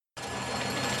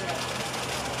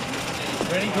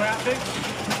Ready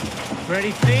graphics?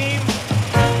 Ready theme?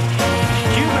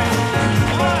 Cue it.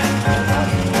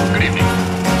 Good evening.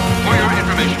 For your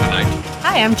information tonight.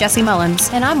 Hi, I'm Jesse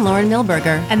Mullins. And I'm Lauren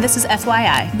Milberger. And this is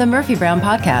FYI, the Murphy Brown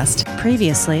Podcast.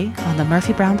 previously on the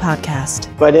Murphy Brown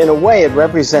Podcast. But in a way, it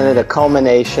represented a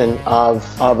culmination of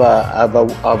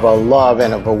a love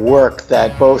and of a work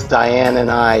that both Diane and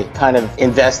I kind of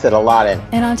invested a lot in.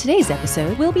 And on today's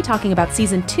episode, we'll be talking about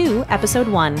Season 2, Episode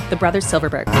 1, The Brothers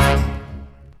Silverberg.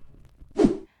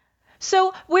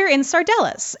 So we're in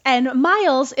Sardellas, and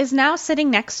Miles is now sitting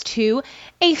next to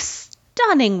a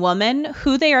stunning woman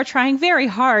who they are trying very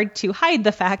hard to hide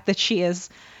the fact that she is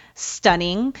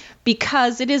stunning,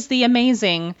 because it is the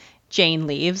amazing Jane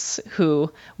Leeves,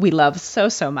 who we love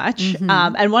so much. Mm-hmm.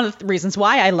 And one of the reasons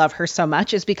why I love her so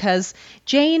much is because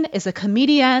Jane is a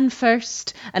comedian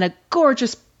first and a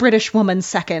gorgeous British woman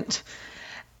second.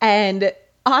 And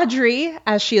Audrey,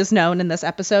 as she is known in this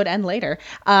episode and later,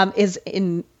 is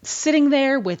sitting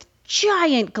there with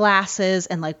giant glasses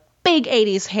and like big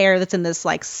 80s hair that's in this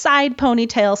like side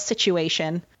ponytail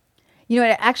situation. You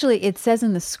know, actually, it says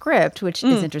in the script, which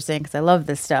is interesting because I love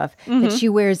this stuff, that she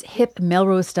wears hip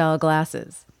Melrose-style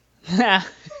glasses.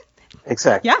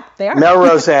 Exactly. Yeah, they are.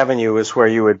 Melrose Avenue is where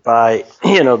you would buy,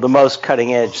 the most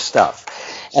cutting-edge stuff.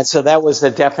 And so that was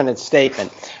a definite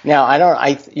statement. Now,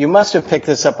 you must have picked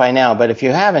this up by now, but if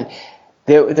you haven't,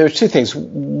 there are two things.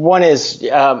 One is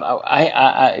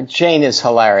Jane is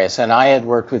hilarious, and I had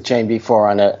worked with Jane before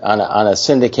on a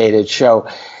syndicated show.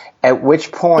 At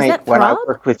which point, when I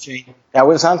worked with Jane, that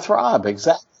was on Throb,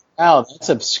 exactly. Wow, that's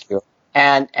obscure.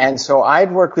 And so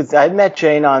I'd met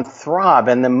Jane on Throb,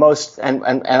 and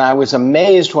I was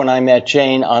amazed when I met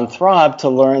Jane on Throb to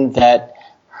learn that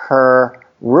her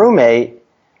roommate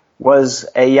was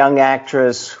a young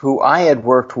actress who I had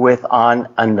worked with on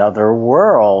Another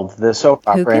World, the soap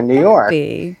opera in New York.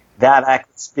 That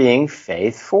actress being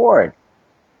Faith Ford.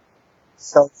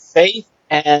 So Faith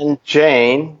and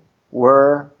Jane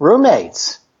were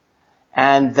roommates.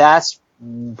 And that's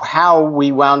how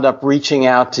we wound up reaching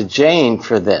out to Jane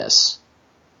for this.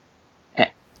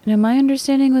 Now, my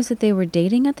understanding was that they were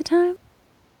dating at the time?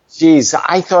 Geez,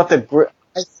 I thought the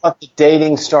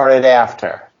dating started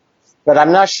after. But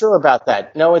I'm not sure about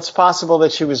that. No, it's possible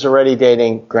that she was already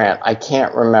dating Grant. I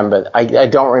can't remember. I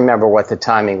don't remember what the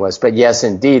timing was. But yes,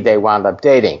 indeed, they wound up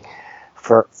dating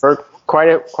for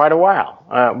quite a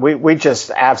while. We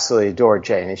just absolutely adore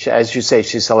Jane. And as you say,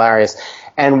 she's hilarious.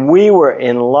 And we were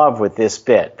in love with this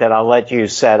bit that I'll let you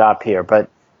set up here. But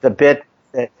the bit,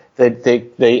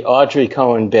 the Audrey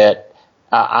Cohen bit,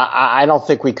 I don't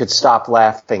think we could stop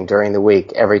laughing during the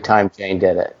week every time Jane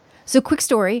did it. So quick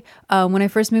story. When I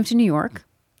first moved to New York,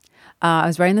 I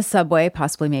was riding the subway,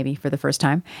 possibly maybe for the first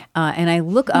time. And I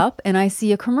look up and I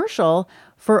see a commercial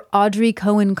for Audrey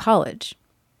Cohen College.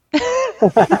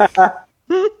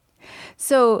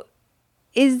 So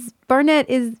is Barnett,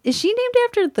 is she named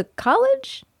after the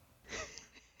college?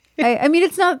 I mean,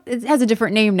 it has a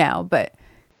different name now, but.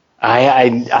 I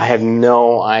have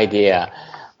no idea.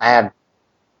 I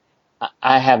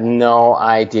have no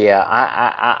idea.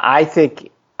 I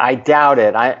think, I doubt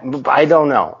it. I don't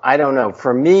know.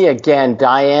 For me, again,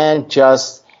 Diane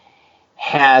just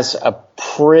has a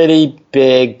pretty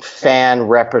big fan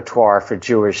repertoire for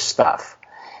Jewish stuff.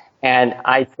 And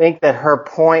I think that her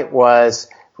point was,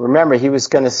 remember, he was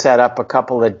going to set up a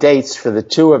couple of dates for the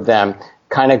two of them,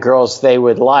 kind of girls they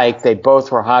would like. They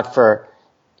both were hot for,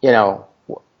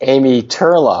 Amy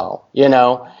Turlow,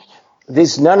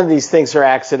 None of these things are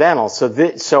accidental.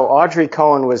 So Audrey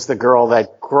Cohen was the girl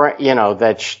that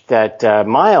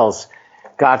Miles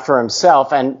got for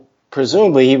himself, and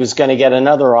presumably he was going to get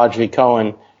another Audrey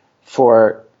Cohen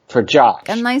for Josh.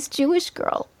 A nice Jewish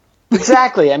girl.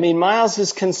 Exactly. I mean, Miles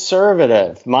is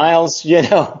conservative. Miles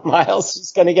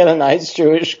is going to get a nice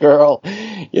Jewish girl,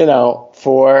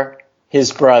 for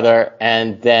his brother,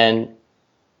 and then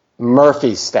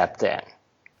Murphy stepped in.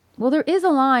 Well, there is a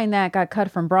line that got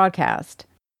cut from broadcast.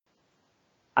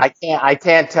 I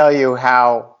can't tell you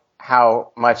how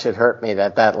much it hurt me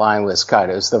that line was cut.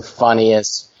 It was the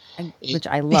funniest, which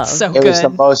I love. It's so it was the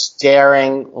most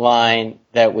daring line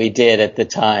that we did at the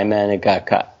time, and it got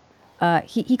cut.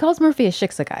 He calls Murphy a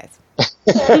shiksa, guys.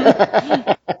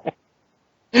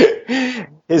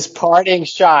 His parting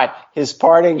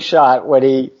shot when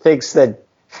he thinks that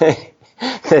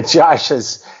that Josh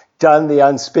has done the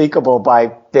unspeakable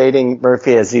by dating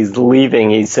Murphy as he's leaving.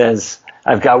 He says,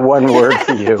 "I've got one word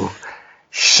for you,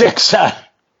 shiksa."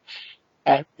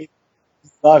 And we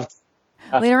loved.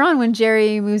 Later on, when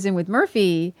Jerry moves in with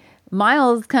Murphy,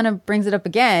 Miles kind of brings it up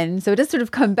again. So it does sort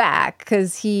of come back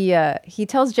because he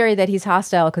tells Jerry that he's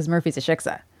hostile because Murphy's a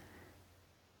shiksa.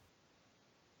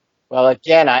 Well,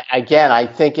 I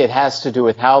think it has to do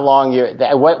with how long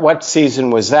what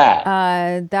season was that?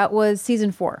 That was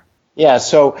season 4. Yeah,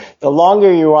 so the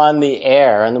longer you're on the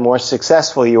air and the more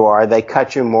successful you are, they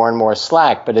cut you more and more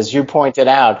slack. But as you pointed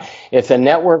out, if the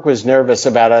network was nervous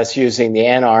about us using the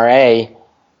NRA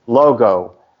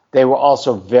logo, they were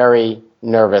also very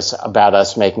nervous about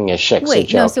us making a Shiksa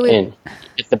joke. No, so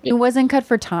it wasn't cut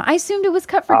for time. I assumed it was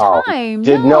cut for time.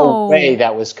 No way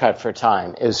that was cut for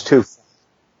time. It was too...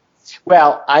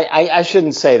 Well, I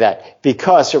shouldn't say that,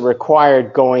 because it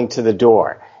required going to the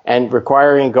door. And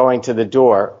requiring going to the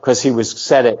door, because he was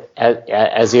said it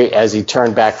as he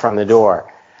turned back from the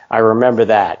door. I remember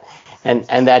that.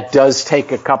 And that does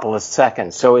take a couple of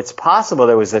seconds. So it's possible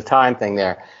there was a time thing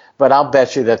there. But I'll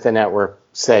bet you that the network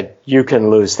said, you can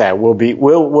lose that. We'll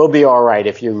be all right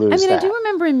if you lose that. I do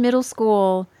remember in middle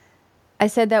school, I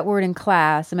said that word in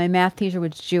class, and my math teacher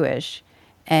was Jewish.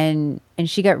 And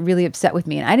she got really upset with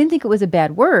me. And I didn't think it was a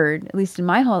bad word. At least in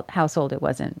my household, it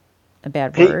wasn't a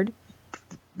bad word.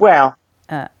 Well,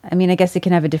 I guess it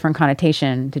can have a different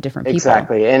connotation to different people.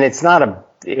 Exactly. And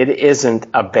it isn't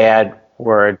a bad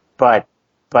word, but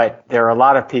there are a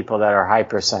lot of people that are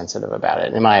hypersensitive about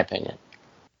it, in my opinion.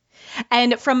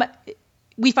 And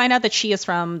we find out that she is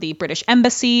from the British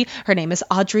Embassy. Her name is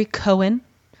Audrey Cohen.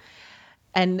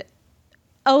 And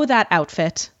that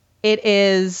outfit. It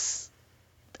is...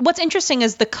 What's interesting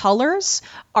is the colors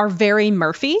are very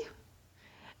Murphy.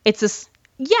 It's this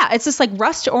like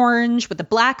rust orange with the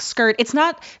black skirt. It's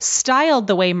not styled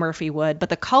the way Murphy would, but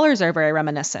the colors are very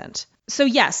reminiscent. So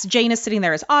yes, Jane is sitting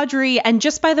there as Audrey. And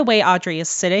just by the way Audrey is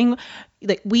sitting,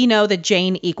 we know that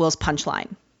Jane equals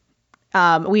punchline.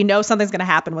 We know something's going to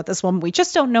happen with this woman. We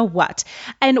just don't know what.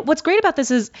 And what's great about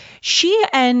this is she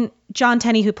and John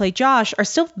Tenney, who played Josh, are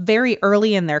still very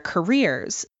early in their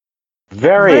careers.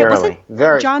 Very early.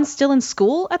 John's still in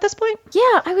school at this point?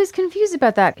 Yeah, I was confused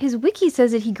about that. His wiki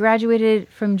says that he graduated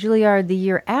from Juilliard the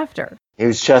year after. He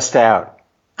was just out.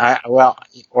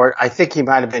 I think he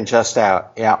might have been just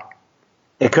out. Yeah.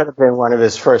 It could have been one of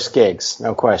his first gigs,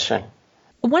 no question.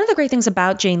 One of the great things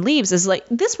about Jane Leeves is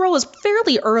this role is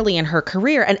fairly early in her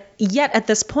career, and yet at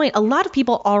this point, a lot of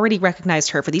people already recognized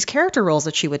her for these character roles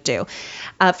that she would do.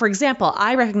 For example,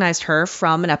 I recognized her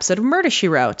from an episode of Murder, She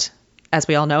Wrote. As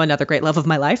we all know, another great love of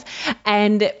my life.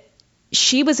 And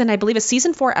she was in, I believe, a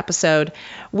season 4 episode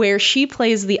where she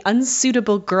plays the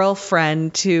unsuitable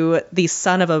girlfriend to the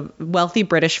son of a wealthy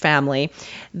British family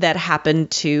that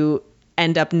happened to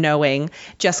end up knowing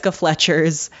Jessica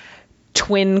Fletcher's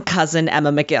twin cousin,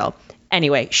 Emma McGill.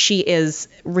 Anyway, she is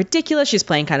ridiculous. She's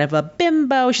playing kind of a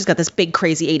bimbo. She's got this big,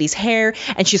 crazy 80s hair,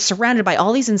 and she's surrounded by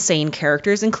all these insane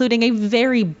characters, including a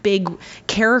very big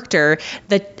character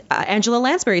that Angela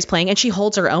Lansbury is playing, and she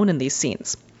holds her own in these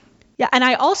scenes. Yeah, and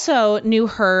I also knew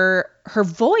her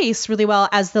voice really well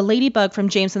as the ladybug from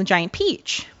James and the Giant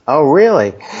Peach. Oh,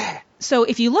 really? So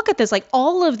if you look at this,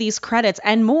 all of these credits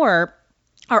and more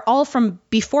are all from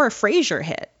before Frasier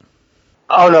hit.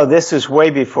 Oh, no, this is way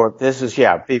before.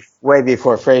 Way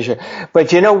before Frasier.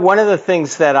 But, one of the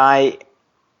things that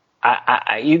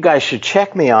you guys should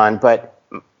check me on, but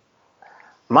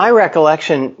my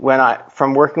recollection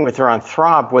from working with her on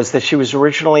Throb was that she was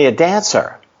originally a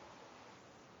dancer.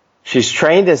 She's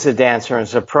trained as a dancer and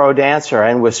is a pro dancer,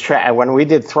 and when we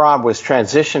did Throb, was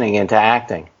transitioning into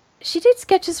acting. She did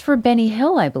sketches for Benny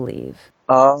Hill, I believe.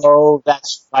 Oh,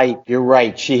 that's right. You're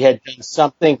right. She had done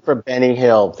something for Benny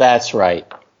Hill. That's right.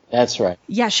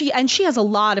 Yeah, she has a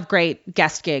lot of great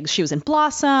guest gigs. She was in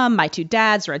Blossom, My Two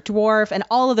Dads, Red Dwarf, and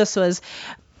all of this was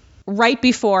right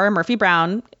before Murphy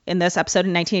Brown in this episode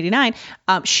in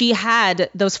 1989. She had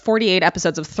those 48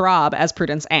 episodes of Throb as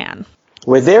Prudence Ann.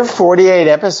 Were there 48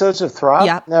 episodes of Throb?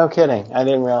 Yep. No kidding. I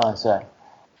didn't realize that.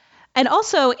 And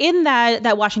also in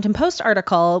that Washington Post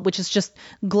article, which is just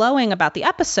glowing about the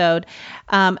episode,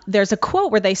 there's a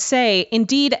quote where they say,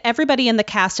 "Indeed, everybody in the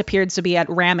cast appeared to be at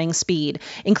ramming speed,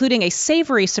 including a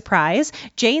savory surprise.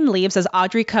 Jane Leeves as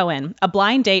Audrey Cohen, a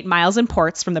blind date Miles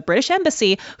imports from the British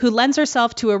Embassy who lends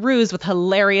herself to a ruse with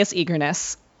hilarious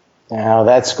eagerness." Oh,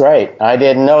 that's great. I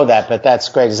didn't know that, but that's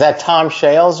great. Is that Tom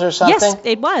Shales or something? Yes,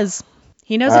 it was.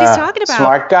 He knows what he's talking about.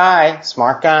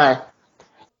 Smart guy.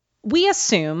 We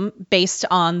assume, based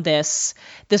on this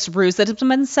ruse that has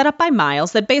been set up by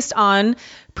Miles, that based on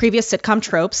previous sitcom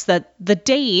tropes, that the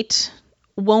date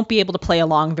won't be able to play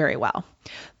along very well.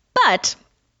 But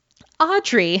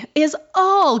Audrey is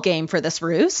all game for this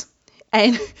ruse,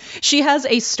 and she has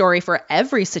a story for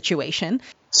every situation.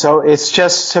 So it's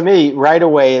just, to me, right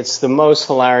away, it's the most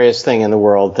hilarious thing in the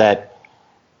world that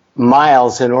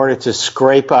Miles, in order to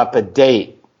scrape up a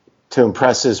date to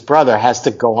impress his brother, has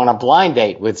to go on a blind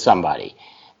date with somebody.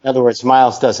 In other words,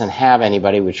 Miles doesn't have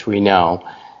anybody, which we know,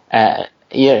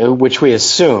 which we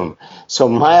assume. So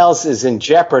Miles is in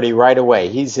jeopardy right away.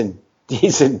 He's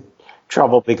in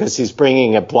trouble because he's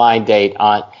bringing a blind date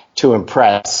on to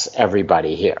impress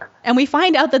everybody here. And we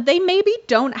find out that they maybe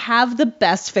don't have the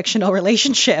best fictional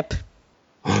relationship.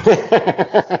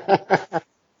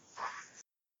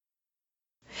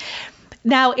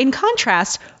 Now, in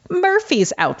contrast,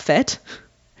 Murphy's outfit,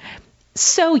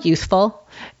 so youthful.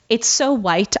 It's so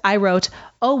white. I wrote,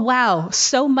 oh, wow,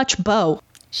 so much bow.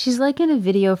 She's like in a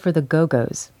video for the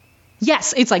Go-Go's.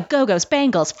 Yes, it's like Go-Go's,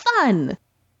 bangles, fun.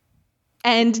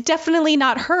 And definitely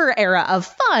not her era of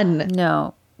fun.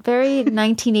 No, very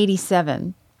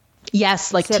 1987.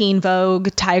 Yes, like Teen Vogue,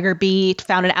 Tiger Beat,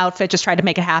 found an outfit, just tried to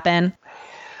make it happen.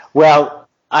 Well,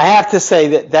 I have to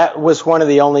say that was one of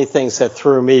the only things that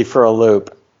threw me for a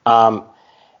loop. That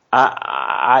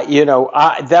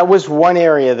was one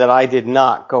area that I did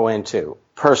not go into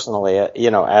personally,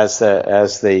 as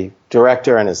the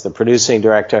director and as the producing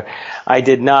director. I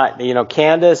did not,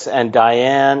 Candace and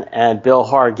Diane and Bill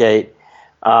Hargate,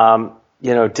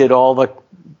 did all the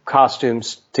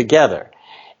costumes together.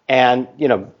 And,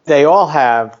 they all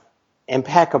have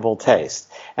impeccable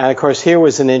taste. And of course, here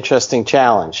was an interesting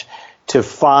challenge to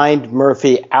find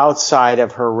Murphy outside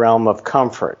of her realm of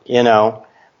comfort,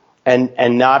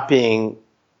 and not being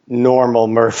normal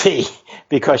Murphy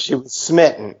because she was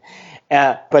smitten.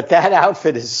 But that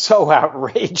outfit is so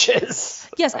outrageous.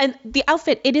 Yes, and the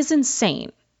outfit, it is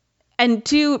insane. And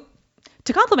to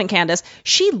compliment Candace,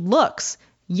 she looks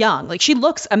young. Like, she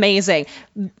looks amazing.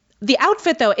 The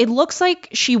outfit, though, it looks like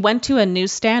she went to a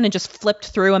newsstand and just flipped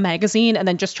through a magazine and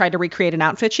then just tried to recreate an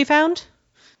outfit she found.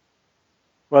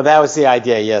 Well, that was the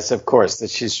idea, yes, of course,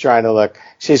 that she's trying to look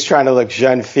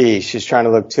jeune fille. She's trying to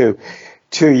look too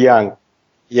young.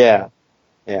 Yeah.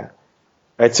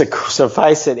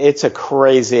 Suffice it, it's a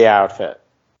crazy outfit.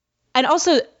 And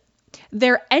also,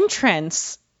 their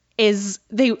entrance is,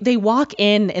 they walk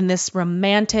in this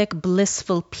romantic,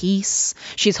 blissful peace.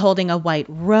 She's holding a white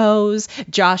rose.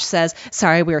 Josh says,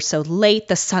 sorry, we were so late.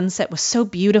 The sunset was so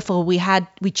beautiful. We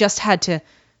just had to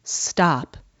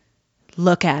stop.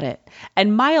 Look at it.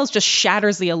 And Miles just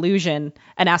shatters the illusion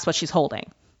and asks what she's holding.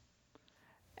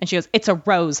 And she goes, it's a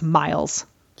rose, Miles.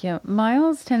 Yeah,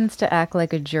 Miles tends to act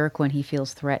like a jerk when he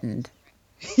feels threatened.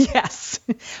 Yes.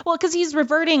 Well, because he's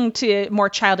reverting to more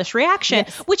childish reaction,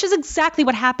 yes, which is exactly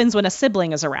what happens when a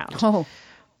sibling is around. Oh.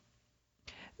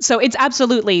 So it's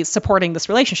absolutely supporting this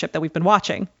relationship that we've been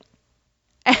watching.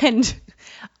 And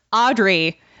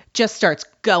Audrey just starts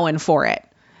going for it.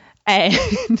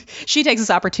 And she takes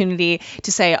this opportunity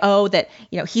to say, that,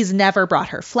 he's never brought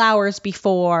her flowers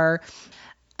before.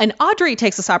 And Audrey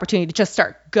takes this opportunity to just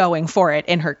start going for it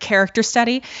in her character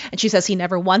study. And she says, he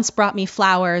never once brought me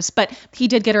flowers, but he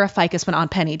did get her a ficus when Aunt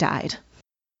Penny died.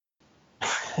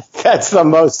 That's the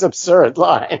most absurd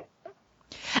line.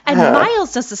 And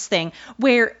Miles does this thing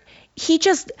where he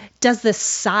just does this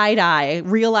side eye,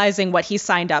 realizing what he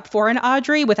signed up for in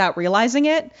Audrey without realizing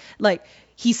it. Like,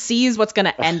 he sees what's going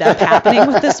to end up happening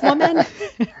with this woman.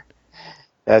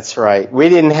 That's right. We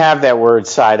didn't have that word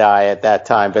side eye at that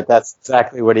time, but that's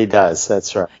exactly what he does.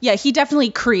 That's right. Yeah, he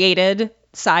definitely created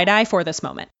side eye for this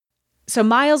moment. So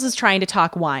Miles is trying to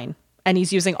talk wine, and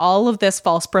he's using all of this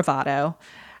false bravado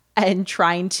and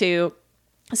trying to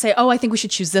say, I think we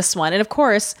should choose this one. And of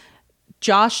course,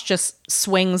 Josh just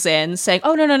swings in saying,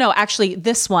 no, actually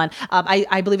this one,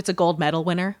 I believe it's a gold medal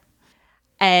winner.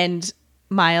 And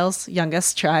Miles,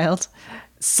 youngest child,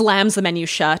 slams the menu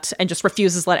shut and just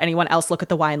refuses to let anyone else look at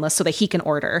the wine list so that he can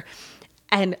order.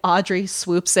 And Audrey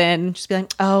swoops in, just be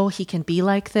like, he can be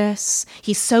like this.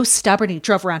 He's so stubborn. He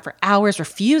drove around for hours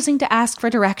refusing to ask for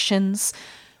directions,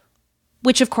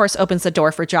 which of course opens the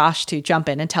door for Josh to jump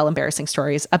in and tell embarrassing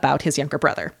stories about his younger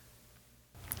brother.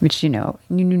 Which, you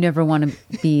never want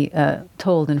to be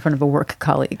told in front of a work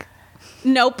colleague.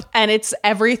 Nope. And it's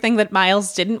everything that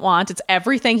Miles didn't want. It's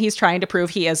everything he's trying to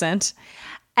prove he isn't.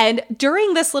 And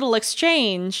during this little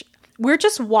exchange, we're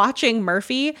just watching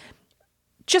Murphy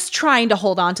just trying to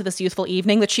hold on to this youthful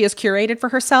evening that she has curated for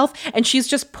herself. And she's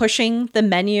just pushing the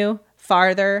menu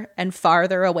farther and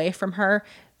farther away from her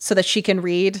so that she can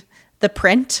read the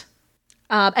print.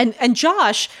 And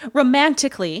Josh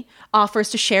romantically offers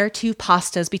to share 2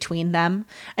 pastas between them.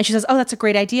 And she says, that's a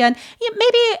great idea. And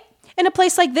maybe in a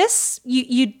place like this,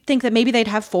 you'd think that maybe they'd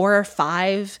have 4 or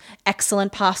 5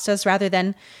 excellent pastas rather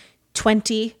than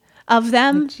 20 of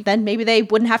them. Then maybe they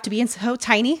wouldn't have to be so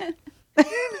tiny.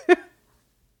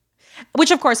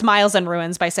 Which, of course, Miles then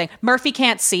ruins by saying, Murphy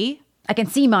can't see. I can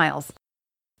see Miles.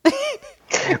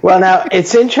 Well, now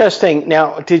it's interesting.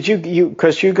 Now, did you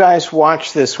because you guys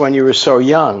watched this when you were so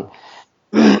young?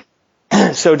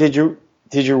 So did you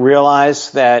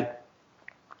realize that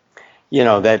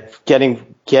that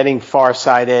getting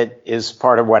farsighted is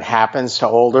part of what happens to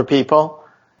older people?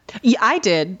 Yeah, I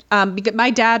did. Because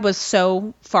my dad was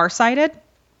so farsighted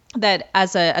that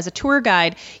as a tour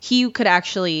guide, he could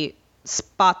actually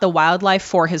spot the wildlife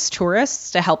for his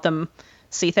tourists to help them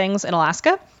see things in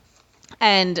Alaska.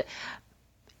 And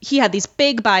he had these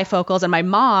big bifocals, and my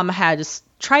mom had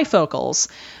trifocals.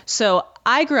 So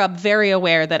I grew up very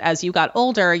aware that as you got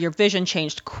older, your vision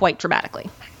changed quite dramatically.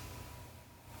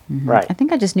 Right. I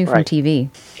think I just knew from TV.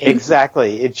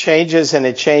 Exactly. It changes, and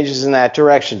it changes in that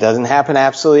direction. Doesn't happen to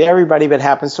absolutely everybody, but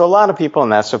happens to a lot of people.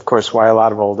 And that's, of course, why a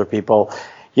lot of older people,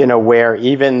 wear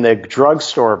even the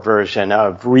drugstore version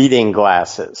of reading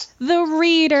glasses. The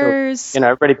readers. So,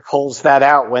 everybody pulls that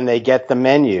out when they get the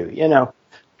menu,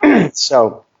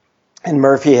 So, and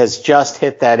Murphy has just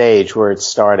hit that age where it's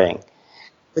starting.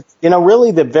 But,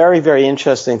 really the very, very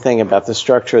interesting thing about the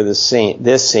structure of this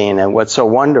scene and what's so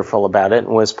wonderful about it, and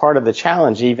was part of the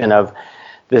challenge even of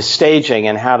the staging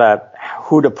and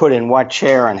who to put in what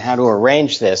chair and how to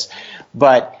arrange this,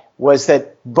 but was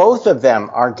that both of them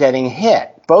are getting hit.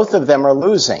 Both of them are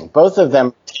losing. Both of them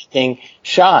are taking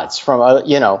shots from,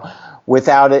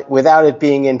 without it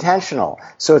being intentional.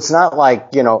 So it's not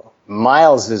like,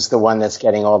 Miles is the one that's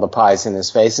getting all the pies in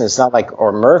his face, and it's not like,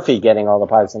 or Murphy getting all the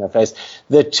pies in their face.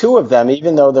 The two of them,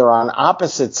 even though they're on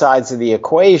opposite sides of the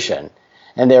equation,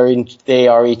 and they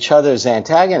are each other's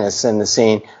antagonists in the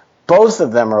scene, both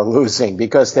of them are losing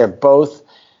because they're both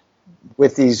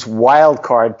with these wild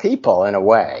card people in a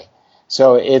way.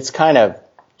 So it's kind of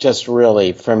just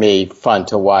really, for me, fun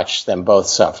to watch them both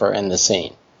suffer in the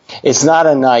scene. It's not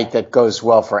a night that goes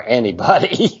well for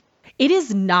anybody. It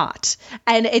is not.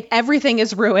 And everything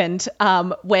is ruined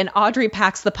when Audrey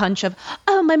packs the punch of,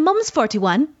 oh, my mom's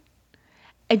 41.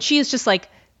 And she is just like,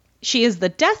 she is the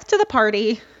death to the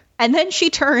party. And then she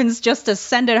turns just to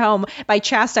send it home by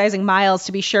chastising Miles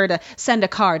to be sure to send a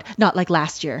card, not like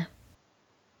last year.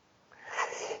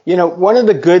 One of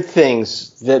the good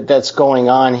things that's going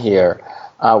on here,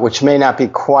 which may not be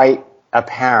quite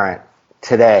apparent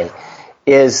today,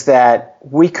 is that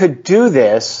we could do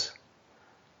those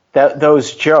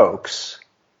jokes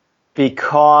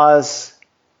because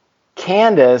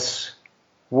Candace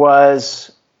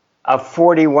was a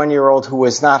 41-year-old who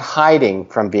was not hiding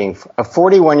from being a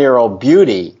 41-year-old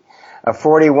beauty, a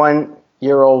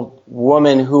 41-year-old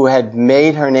woman who had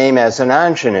made her name as an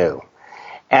ingenue.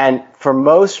 And for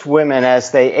most women,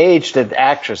 as they aged as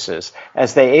actresses,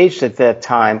 as they aged at that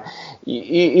time,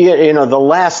 the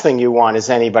last thing you want is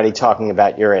anybody talking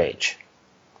about your age.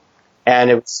 And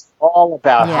it was all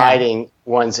about hiding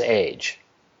one's age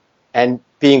and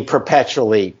being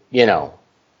perpetually,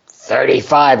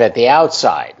 35 at the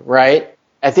outside, right?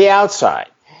 At the outside.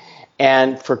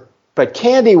 But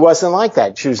Candy wasn't like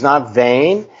that. She was not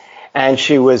vain, and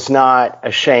she was not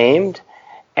ashamed.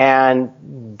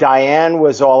 And Diane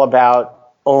was all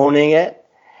about owning it.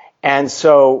 And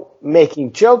so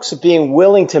making jokes, being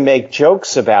willing to make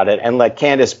jokes about it and let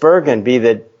Candice Bergen be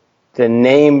the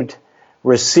named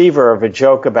receiver of a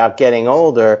joke about getting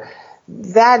older,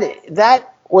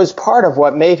 that was part of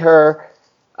what made her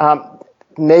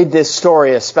made this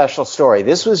story a special story.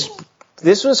 This was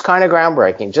kind of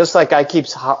groundbreaking. Just like I keep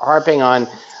harping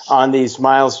on these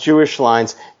Miles Jewish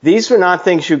lines, these were not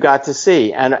things you got to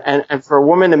see. And for a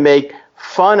woman to make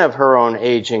fun of her own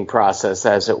aging process,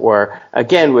 as it were,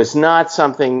 again, was not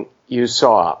something you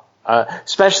saw,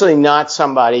 especially not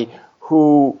somebody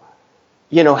who,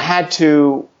 had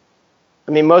to.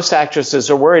 Most actresses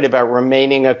are worried about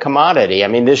remaining a commodity.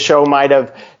 This show might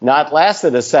have not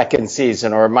lasted a second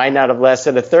season, or it might not have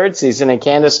lasted a third season, and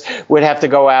Candace would have to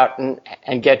go out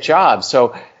and get jobs.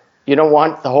 So you don't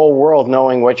want the whole world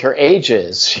knowing what your age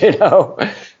is,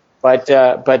 But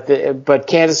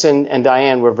Candace and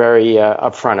Diane were very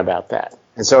upfront about that,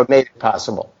 and so it made it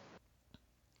possible.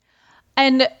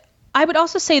 And I would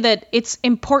also say that it's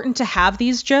important to have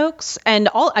these jokes, and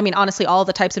honestly, all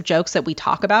the types of jokes that we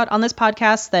talk about on this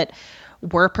podcast that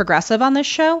were progressive on this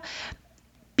show,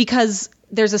 because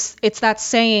it's that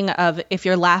saying of, if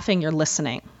you're laughing, you're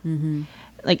listening. Mm-hmm.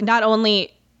 Like, not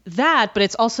only that, but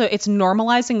it's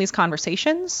normalizing these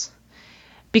conversations,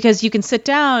 because you can sit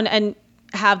down and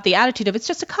have the attitude of, it's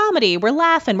just a comedy, we're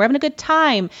laughing, we're having a good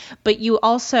time, but you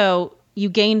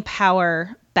gain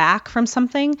power back from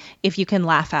something if you can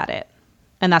laugh at it.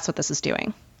 And that's what this is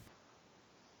doing.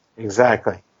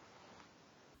 Exactly.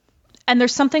 And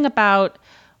there's something about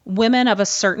women of a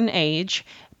certain age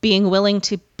being willing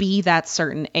to be that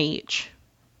certain age.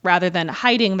 rather than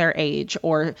hiding their age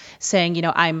or saying,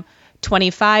 I'm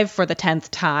 25 for the 10th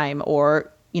time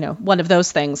or, one of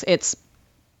those things. It's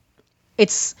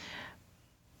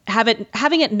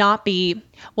having it not be,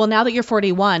 well, now that you're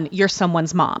 41, you're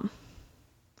someone's mom.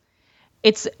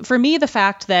 It's, for me, the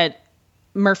fact that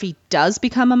Murphy does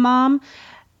become a mom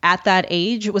at that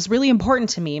age was really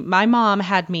important to me. My mom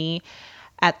had me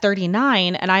at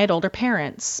 39 and I had older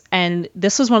parents. And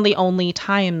this was one of the only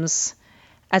times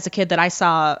as a kid that I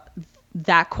saw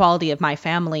that quality of my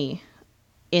family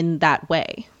in that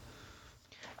way.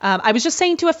 I was just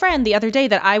saying to a friend the other day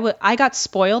that I got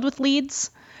spoiled with leads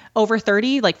over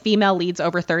 30, like female leads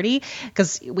over 30,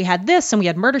 because we had this and we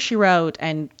had Murder, She Wrote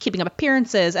and Keeping Up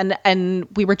Appearances. And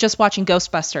we were just watching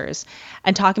Ghostbusters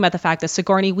and talking about the fact that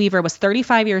Sigourney Weaver was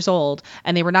 35 years old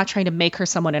and they were not trying to make her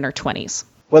someone in her 20s.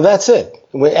 Well, that's it.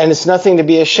 And it's nothing to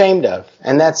be ashamed of.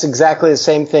 And that's exactly the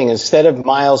same thing. Instead of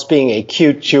Miles being a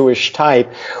cute Jewish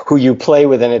type who you play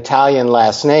with an Italian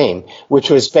last name, which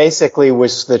was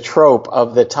the trope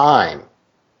of the time,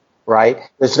 right?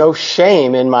 There's no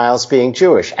shame in Miles being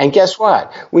Jewish. And guess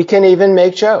what? We can even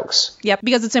make jokes. Yep,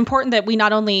 because it's important that we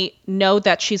not only know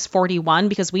that she's 41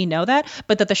 because we know that,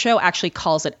 but that the show actually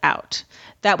calls it out.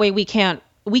 That way we can't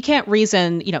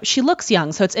reason, she looks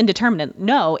young, so it's indeterminate.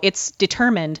 No, it's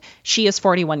determined she is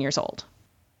 41 years old.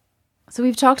 So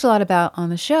we've talked a lot about on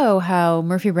the show how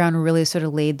Murphy Brown really sort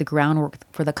of laid the groundwork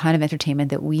for the kind of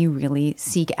entertainment that we really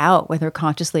seek out, whether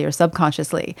consciously or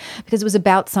subconsciously, because it was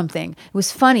about something. It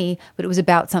was funny, but it was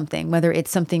about something, whether it's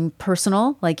something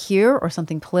personal like here or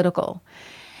something political.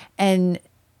 And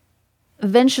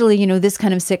eventually, this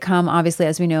kind of sitcom, obviously,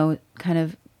 as we know, kind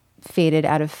of faded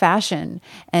out of fashion.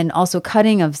 And also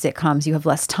cutting of sitcoms, you have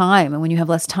less time. And when you have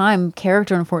less time,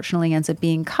 character unfortunately ends up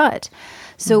being cut.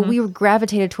 So we were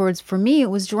gravitated towards, for me,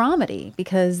 it was dramedy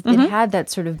because it had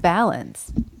that sort of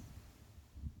balance.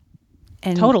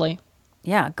 And totally.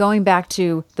 Yeah. Going back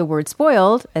to the word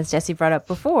spoiled, as Jesse brought up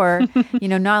before,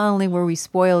 not only were we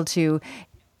spoiled to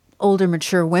older,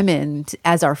 mature women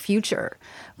as our future,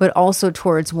 but also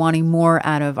towards wanting more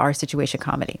out of our situation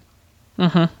comedy.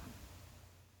 Mm-hmm.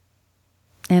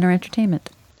 And our entertainment.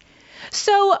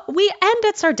 So we end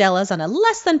at Sardella's on a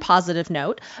less than positive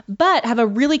note, but have a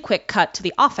really quick cut to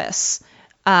the office,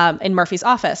 in Murphy's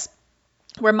office,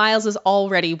 where Miles is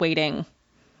already waiting,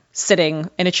 sitting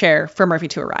in a chair for Murphy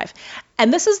to arrive.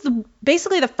 And this is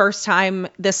basically the first time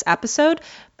this episode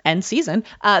and season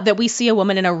that we see a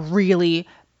woman in a really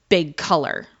big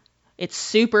color. It's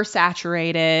super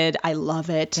saturated. I love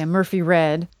it. Yeah, Murphy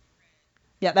red.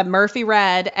 Yeah, that Murphy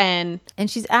red. And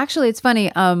she's actually, it's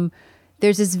funny,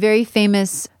 there's this very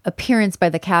famous appearance by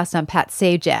the cast on Pat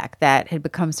Sajak that had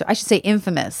become, I should say,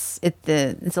 infamous.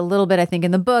 It's a little bit, I think,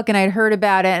 in the book, and I'd heard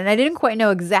about it, and I didn't quite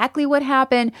know exactly what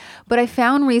happened, but I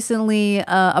found recently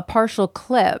a partial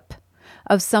clip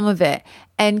of some of it,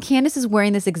 and Candace is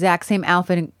wearing this exact same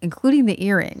outfit, including the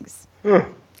earrings.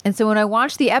 And so when I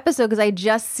watched the episode, because I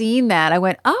just seen that, I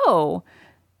went, oh,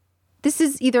 this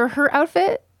is either her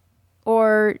outfit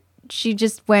or she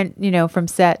just went, from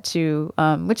set to,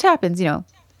 which happens,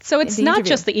 So it's not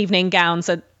just the evening gowns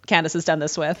that Candace has done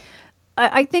this with.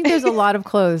 I think there's a lot of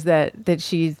clothes that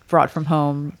she's brought from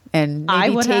home and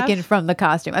maybe taken from the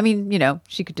costume. I mean,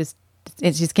 she could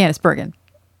she's Candace Bergen.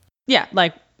 Yeah,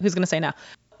 like, who's going to say no?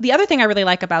 The other thing I really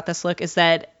like about this look is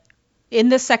that in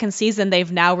this second season,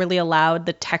 they've now really allowed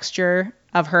the texture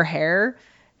of her hair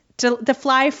to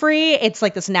fly free. It's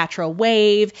like this natural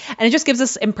wave, and it just gives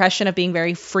this impression of being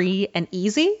very free and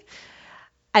easy.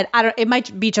 And it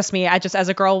might be just me. As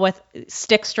a girl with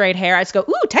stick straight hair, I just go,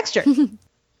 ooh, texture.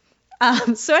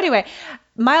 So anyway,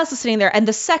 Miles is sitting there, and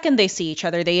the second they see each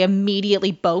other, they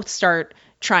immediately both start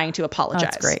trying to apologize.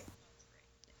 That's great.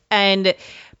 And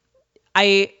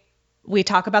we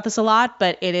talk about this a lot,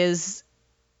 but it is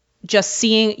just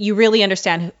seeing, you really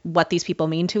understand what these people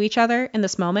mean to each other in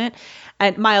this moment.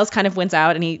 And Miles kind of wins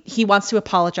out, and he wants to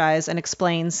apologize and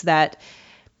explains that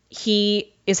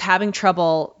he is having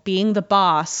trouble being the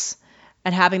boss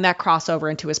and having that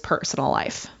crossover into his personal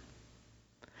life.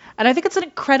 And I think it's an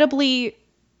incredibly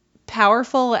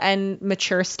powerful and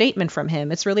mature statement from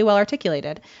him. It's really well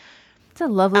articulated. It's a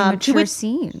lovely, mature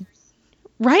scene.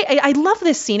 Right? I love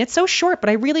this scene. It's so short, but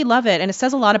I really love it. And it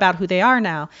says a lot about who they are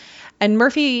now. And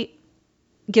Murphy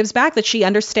gives back that she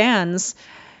understands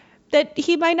that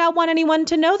he might not want anyone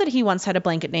to know that he once had a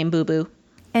blanket named Boo Boo.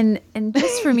 And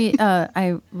just for me,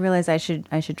 I realize I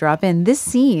should drop in. This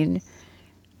scene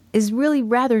is really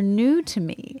rather new to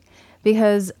me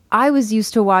because I was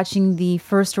used to watching the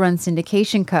first run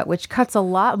syndication cut, which cuts a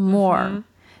lot more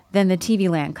than the TV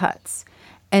Land cuts.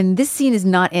 And this scene is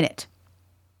not in it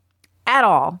at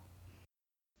all.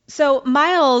 So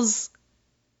Miles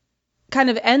kind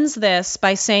of ends this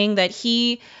by saying that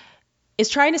he is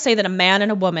trying to say that a man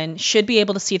and a woman should be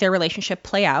able to see their relationship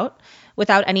play out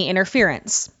without any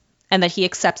interference, and that he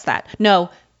accepts that.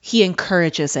 No, he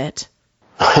encourages it.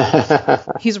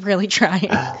 He's really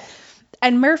trying.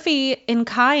 And Murphy, in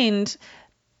kind,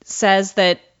 says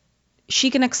that she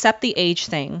can accept the age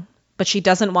thing, but she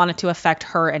doesn't want it to affect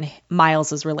her and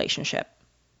Miles's relationship.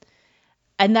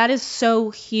 And that is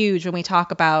so huge when we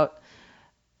talk about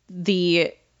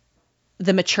the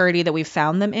maturity that we've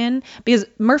found them in, because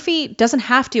Murphy doesn't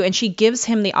have to, and she gives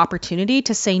him the opportunity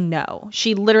to say no.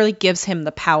 She literally gives him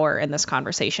the power in this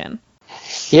conversation.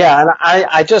 Yeah, and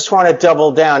I just want to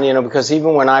double down, because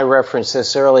even when I referenced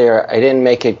this earlier, I didn't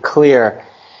make it clear,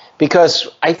 because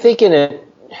I think in a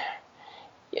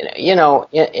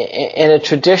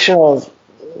traditional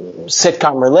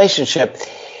sitcom relationship,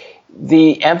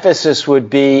 the emphasis would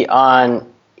be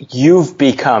on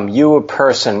you a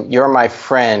person, you're my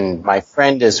friend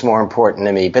is more important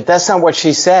to me. But that's not what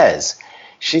she says.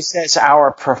 She says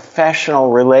our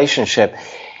professional relationship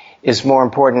is more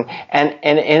important. And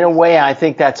in a way, I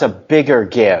think that's a bigger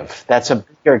give. That's a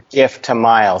bigger gift to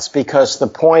Miles, because the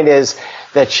point is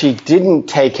that she didn't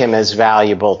take him as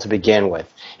valuable to begin with.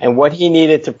 And what he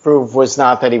needed to prove was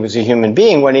not that he was a human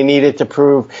being. What he needed to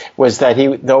prove was that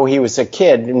though he was a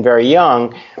kid and very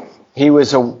young,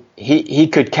 he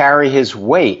could carry his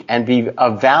weight and be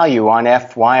of value on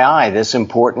FYI, this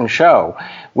important show,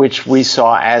 which we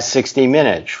saw as 60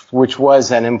 Minutes, which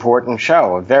was an important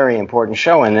show, a very important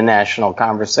show in the national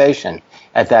conversation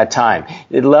at that time.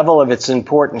 The level of its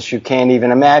importance you can't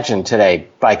even imagine today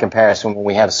by comparison when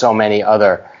we have so many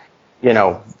other,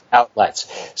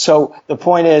 outlets. So the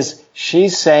point is,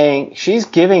 she's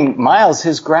giving Miles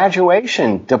his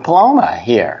graduation diploma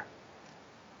here.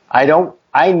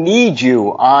 I need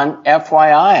you on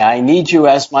FYI. I need you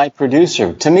as my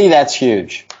producer. To me, that's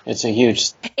huge. It's a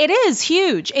huge. It is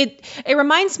huge. It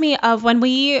reminds me of when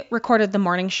we recorded the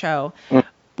morning show.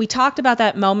 We talked about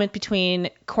that moment between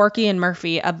Corky and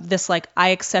Murphy of this, I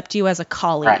accept you as a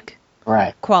colleague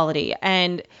right. quality.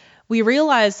 And we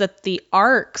realized that the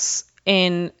arcs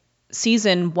in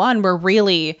season 1 were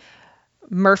really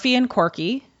Murphy and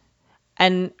Corky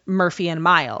and Murphy and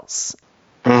Miles.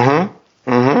 Mm-hmm.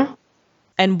 Mm-hmm.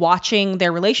 And watching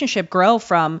their relationship grow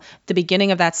from the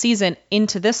beginning of that season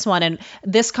into this one. And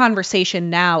this conversation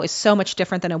now is so much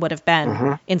different than it would have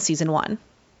been in season 1.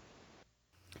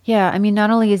 Yeah, I mean,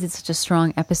 not only is it such a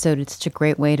strong episode, it's such a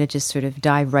great way to just sort of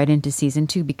dive right into season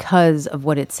 2 because of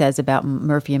what it says about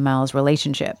Murphy and Miles'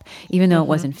 relationship, even though it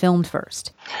wasn't filmed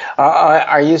first.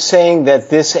 Are you saying that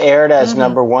this aired as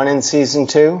number 1 in season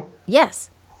 2?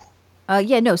 Yes.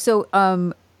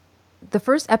 So the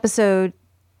first episode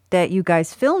that you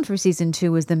guys filmed for season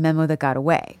 2 was The Memo That Got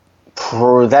Away.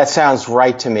 That sounds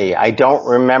right to me. I don't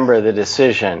remember the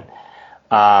decision.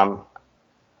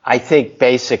 I think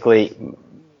basically,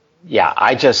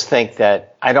 I just think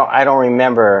that I don't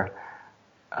remember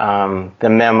the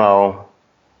memo.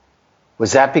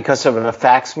 Was that because of a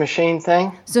fax machine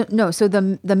thing? So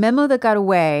the Memo That Got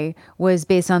Away was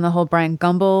based on the whole Bryant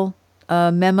Gumbel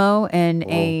memo, and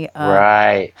a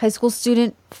high school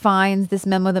student finds this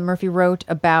memo that Murphy wrote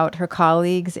about her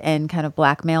colleagues and kind of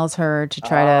blackmails her to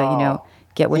try to,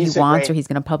 get what he wants, or he's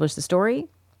going to publish the story.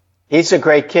 He's a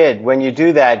great kid. When you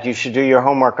do that, you should do your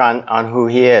homework on who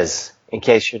he is, in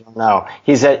case you don't know.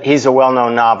 He's a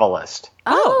well-known novelist.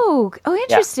 Oh,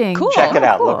 interesting. Yeah. Cool. Check it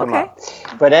out. Cool. Look him up.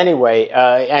 But anyway,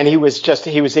 and he was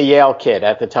a Yale kid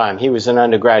at the time. He was an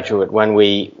undergraduate when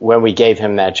we gave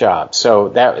him that job. So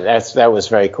that was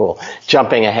very cool.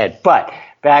 Jumping ahead. But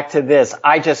back to this,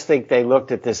 I just think they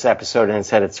looked at this episode and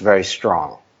said it's very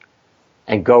strong.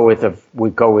 And we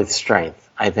go with strength.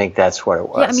 I think that's what it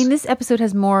was. Yeah, I mean, this episode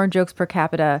has more jokes per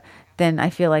capita than I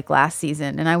feel like last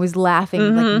season, and I was laughing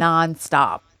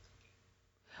nonstop.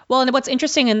 Well, and what's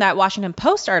interesting in that Washington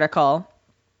Post article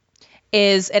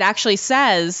is it actually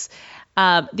says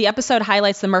the episode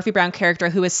highlights the Murphy Brown character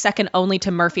who is second only to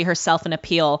Murphy herself in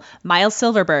appeal, Miles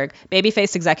Silverberg,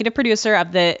 babyface executive producer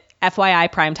of the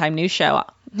FYI primetime news show.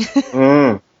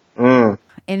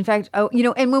 In fact,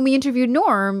 and when we interviewed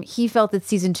Norm, he felt that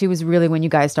season 2 was really when you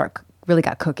guys really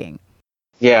got cooking.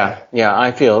 Yeah,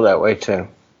 I feel that way too.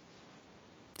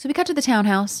 So we got to the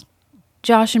townhouse.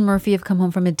 Josh and Murphy have come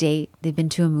home from a date. They've been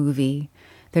to a movie.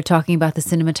 They're talking about the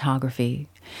cinematography.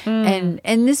 And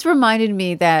this reminded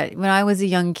me that when I was a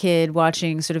young kid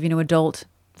watching sort of, adult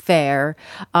fare,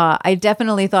 I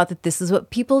definitely thought that this is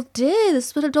what people did. This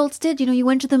is what adults did. You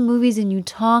went to the movies and you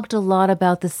talked a lot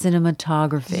about the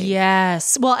cinematography.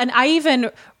 Yes. Well, and I even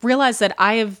realized that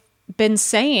I have been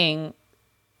saying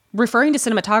referring to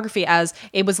cinematography as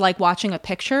it was like watching a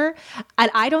picture.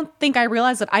 And I don't think I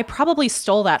realized that I probably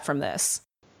stole that from this.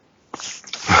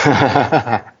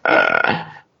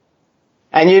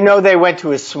 And they went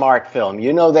to a smart film.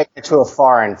 They went to a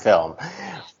foreign film.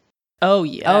 Oh,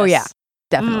 yes. Oh, yeah.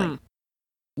 Definitely.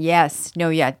 Yes. No,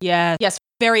 yeah. Yeah. Yes.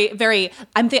 Very, very.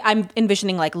 I'm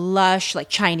envisioning like lush, like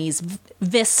Chinese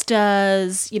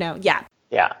vistas, yeah.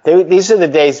 Yeah. These are the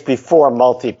days before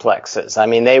multiplexes. I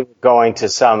mean, they were going to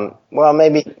some, well,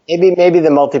 maybe the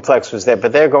multiplex was there,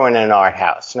 but they're going to an art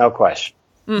house. No question.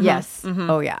 Mm-hmm. Yes. Mm-hmm.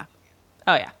 Oh, yeah.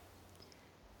 Oh, yeah.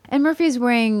 And Murphy's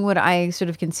wearing what I sort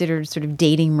of considered sort of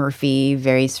dating Murphy,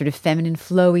 very sort of feminine,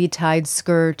 flowy, tied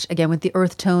skirt, again with the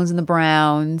earth tones and the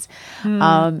browns.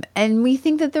 And we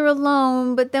think that they're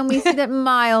alone, but then we see that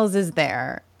Miles is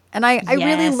there. And I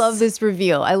really love this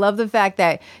reveal. I love the fact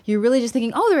that you're really just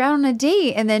thinking, oh, they're out on a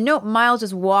date. And then, nope, Miles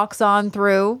just walks on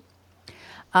through.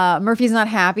 Murphy's not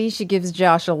happy. She gives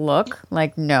Josh a look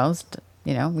like, no,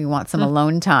 we want some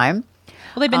alone time.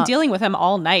 Well, they've been dealing with him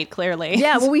all night, clearly.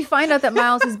 Yeah, well, we find out that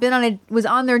Miles was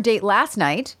on their date last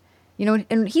night,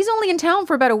 and he's only in town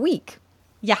for about a week.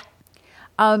 Yeah.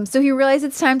 So he realizes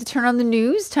it's time to turn on the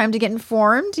news, time to get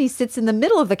informed. He sits in the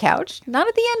middle of the couch, not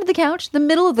at the end of the couch, the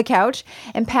middle of the couch,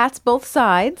 and pats both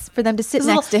sides for them to sit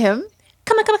next to him.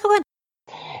 Come on.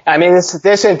 I mean,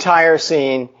 this entire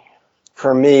scene,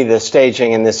 for me, the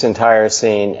staging in this entire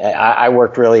scene, I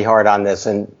worked really hard on this,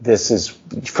 and this is,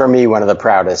 for me, one of the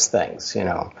proudest things,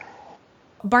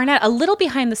 Barnett, a little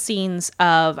behind the scenes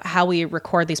of how we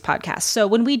record these podcasts. So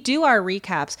when we do our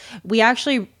recaps, we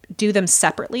actually do them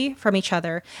separately from each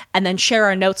other and then share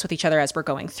our notes with each other as we're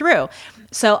going through.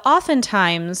 So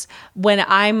oftentimes when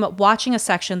I'm watching a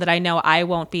section that I know I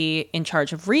won't be in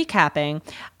charge of recapping,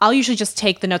 I'll usually just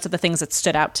take the notes of the things that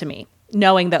stood out to me,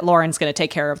 knowing that Lauren's going to take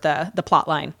care of the plot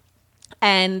line.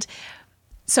 And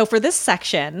so for this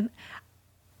section,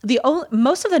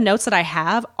 most of the notes that I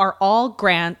have are all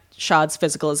Grant Schaad's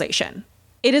physicalization.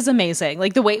 It is amazing.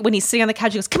 Like the way when he's sitting on the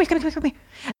couch, he goes, come here.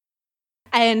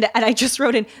 And I just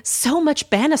wrote in so much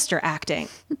Bannister acting.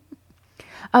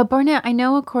 Barnett, I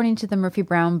know according to the Murphy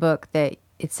Brown book that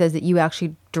it says that you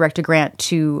actually directed Grant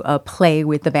to play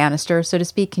with the Bannister, so to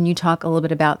speak. Can you talk a little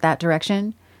bit about that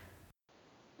direction?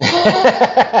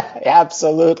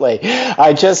 Absolutely.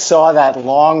 I just saw that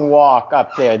long walk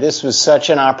up there. This was such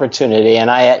an opportunity. And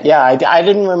I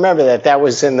didn't remember that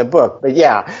was in the book. But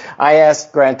yeah, I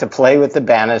asked Grant to play with the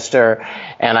Bannister,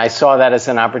 and I saw that as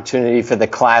an opportunity for the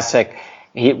classic.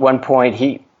 At one point,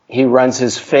 he runs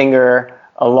his finger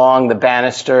along the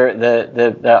banister,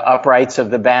 the uprights of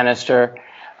the banister,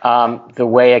 the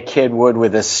way a kid would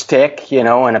with a stick, in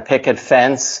a picket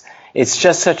fence. It's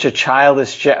just such a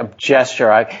childish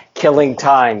gesture, killing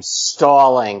time,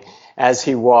 stalling as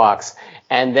he walks.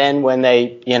 And then when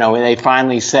they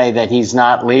finally say that he's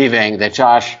not leaving, that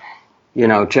Josh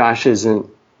isn't,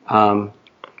 that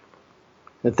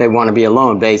they want to be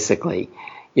alone, basically.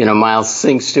 Miles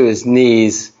sinks to his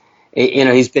knees. They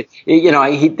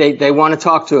want to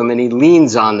talk to him, and he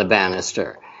leans on the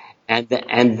banister. And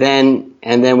then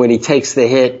when he takes the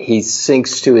hit, he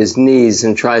sinks to his knees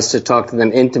and tries to talk to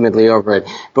them intimately over it.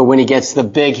 But when he gets the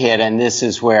big hit, and this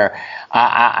is where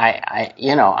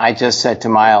I just said to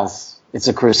Miles, it's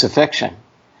a crucifixion.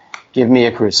 Give me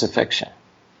a crucifixion.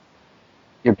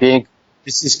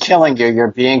 This is killing you.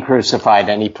 You're being crucified.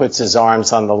 And he puts his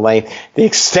arms on the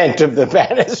extent of the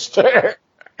banister.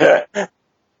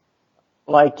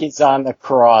 Like he's on the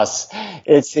cross.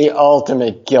 It's the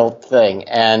ultimate guilt thing.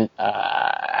 And,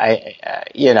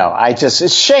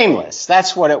 it's shameless.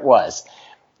 That's what it was.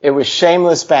 It was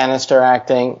shameless Bannister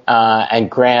acting. And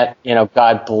Grant,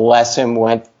 God bless him,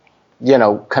 went,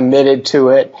 committed to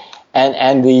it.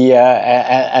 And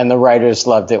the writers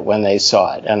loved it when they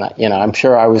saw it. And, I'm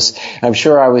sure I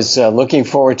was looking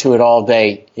forward to it all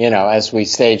day, as we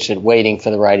staged it, waiting for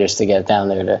the writers to get down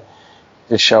there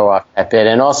to show off that bit.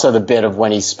 And also the bit of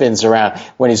when he spins around,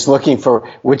 when he's looking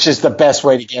for which is the best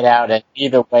way to get out. And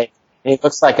either way, he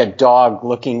looks like a dog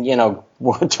looking,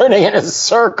 turning in a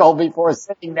circle before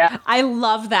sitting down. I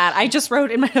love that. I just wrote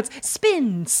in my notes,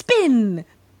 spin, spin.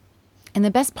 And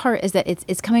the best part is that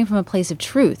it's coming from a place of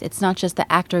truth. It's not just the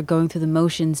actor going through the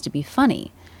motions to be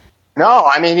funny. No,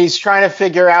 I mean, he's trying to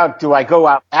figure out, do I go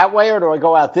out that way or do I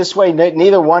go out this way?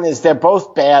 Neither one is. They're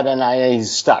both bad, and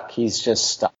he's stuck. He's just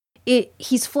stuck.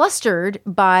 He's flustered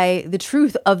by the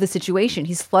truth of the situation.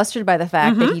 He's flustered by the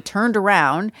fact that he turned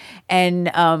around.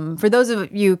 And for those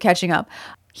of you catching up,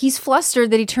 he's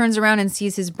flustered that he turns around and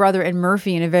sees his brother and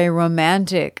Murphy in a very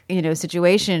romantic,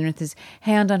 situation with his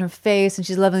hand on her face, and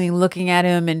she's lovingly looking at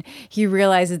him, and he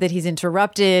realizes that he's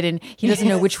interrupted and he doesn't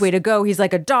know which way to go. He's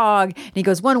like a dog, and he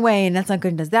goes one way and that's not good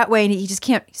and does that way, and he just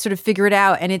can't sort of figure it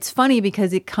out. And it's funny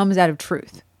because it comes out of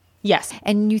truth. Yes.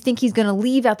 And you think he's going to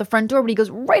leave out the front door, but he goes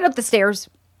right up the stairs.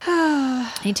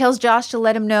 He tells Josh to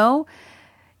let him know.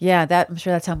 Yeah, I'm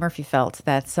sure that's how Murphy felt,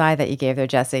 that sigh that you gave there,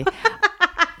 Jesse.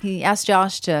 He asked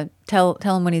Josh to tell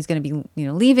him when he's going to be,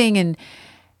 leaving. And,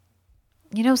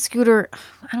 Scooter,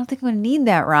 I don't think I'm going to need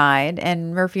that ride.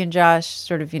 And Murphy and Josh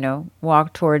sort of,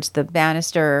 walk towards the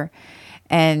banister.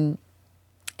 And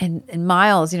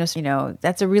Miles,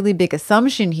 that's a really big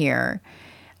assumption here.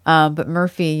 But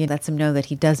Murphy lets him know that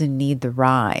he doesn't need the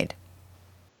ride.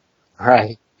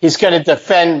 Right. He's going to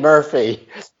defend Murphy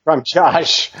from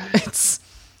Josh.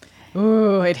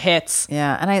 It hits.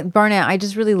 Yeah. And Barnett, I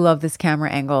just really love this camera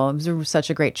angle. It was such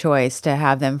a great choice to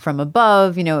have them from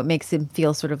above. It makes him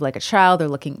feel sort of like a child. They're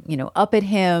looking, up at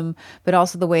him, but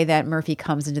also the way that Murphy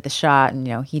comes into the shot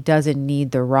and, he doesn't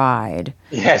need the ride.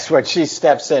 Yes, when she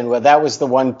steps in, well, that was the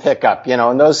one pickup,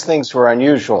 and those things were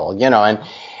unusual,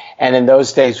 and in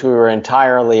those days we were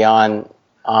entirely on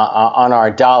our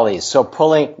dollies. So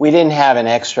we didn't have an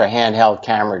extra handheld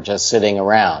camera just sitting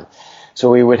around. So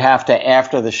we would have to,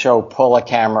 after the show, pull a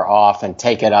camera off and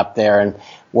take it up there and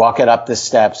walk it up the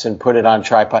steps and put it on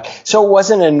tripod. So it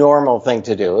wasn't a normal thing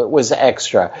to do. It was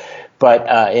extra,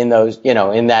 but in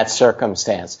that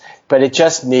circumstance. But it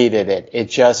just needed it. It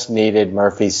just needed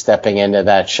Murphy stepping into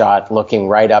that shot, looking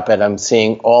right up at him,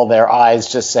 seeing all their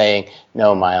eyes just saying,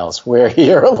 "No, Miles, we're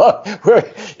here. Look,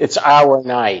 it's our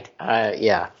night."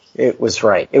 Yeah, it was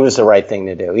right. It was the right thing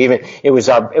to do. Even it was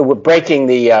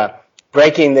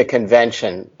breaking the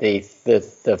convention, the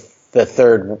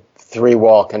third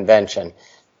three-wall convention,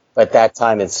 but that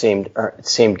time it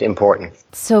seemed important.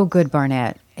 So good,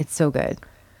 Barnett. It's so good.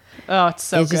 Oh, it's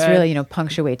so good. It just really,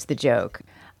 punctuates the joke.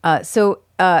 So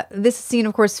this scene,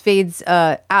 of course, fades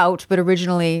out, but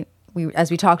originally,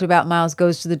 as we talked about, Miles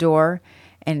goes to the door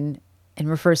and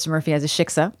refers to Murphy as a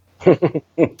shiksa.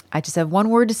 I just have one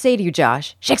word to say to you,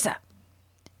 Josh. Shiksa.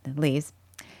 Then leaves.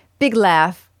 Big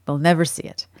laugh. We'll never see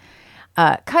it.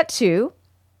 Cut to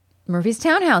Murphy's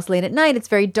townhouse late at night. It's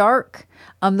very dark.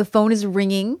 The phone is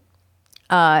ringing.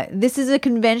 This is a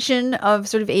convention of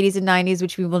sort of 80s and 90s,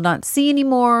 which we will not see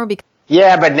anymore.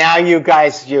 Yeah, but now you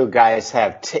guys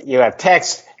have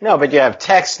text. No, but you have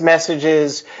text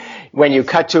messages. When you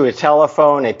cut to a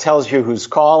telephone, it tells you who's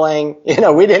calling.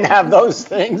 We didn't have those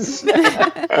things.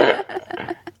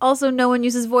 Also, no one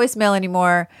uses voicemail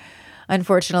anymore.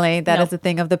 Unfortunately, that is a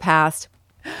thing of the past.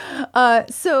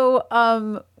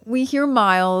 So we hear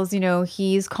Miles,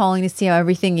 he's calling to see how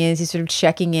everything is. He's sort of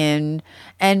checking in.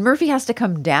 And Murphy has to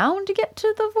come down to get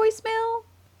to the voicemail?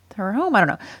 Her home? I don't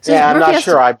know. So yeah, I'm not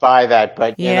sure I buy that,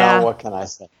 but, what can I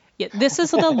say? Yeah, this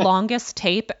is the longest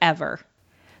tape ever.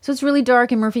 So it's really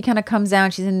dark, and Murphy kind of comes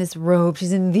down. She's in this robe.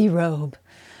 She's in the robe.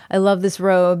 I love this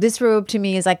robe. This robe to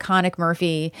me is iconic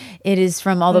Murphy. It is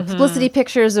from all the publicity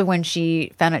pictures of when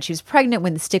she found out she was pregnant,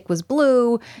 when the stick was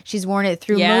blue. She's worn it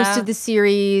through most of the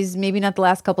series, maybe not the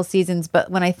last couple seasons. But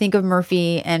when I think of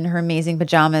Murphy and her amazing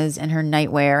pajamas and her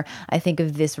nightwear, I think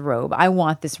of this robe. I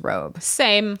want this robe.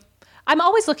 Same. I'm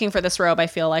always looking for this robe, I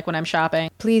feel like, when I'm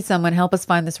shopping. Please, someone help us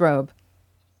find this robe.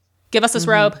 Give us this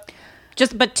robe.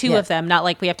 But two of them, not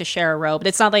like we have to share a robe.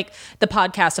 It's not like the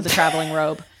podcast of the traveling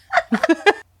robe.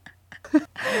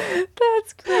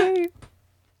 That's great.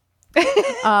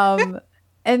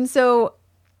 And so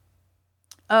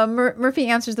Murphy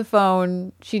answers the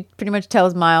phone. She pretty much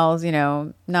tells Miles,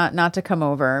 not to come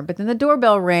over. But then the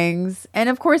doorbell rings, and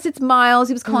of course it's Miles.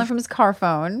 He was calling from his car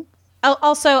phone.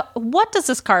 Also, what does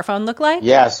this car phone look like?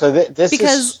 Yeah, so this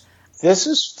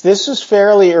is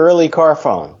fairly early car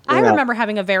phone. I remember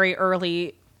having a very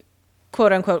early,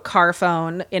 quote unquote, car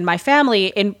phone in my family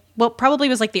in what probably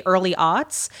was like the early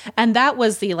aughts, and that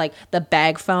was the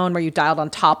bag phone where you dialed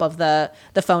on top of the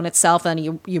phone itself, and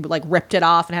you like ripped it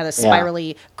off and had a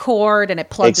spirally cord, and it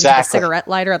plugged into the cigarette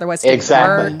lighter, otherwise it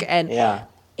didn't work. And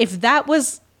if that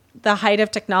was the height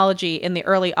of technology in the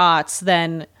early aughts,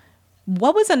 then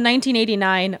what was a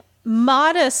 1989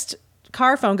 modest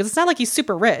car phone? Because it's not like he's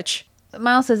super rich.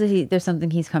 Miles says that there's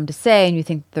something he's come to say, and you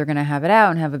think they're going to have it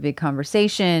out and have a big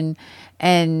conversation,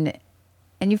 and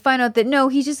you find out that no,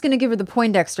 he's just going to give her the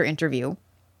Poindexter interview,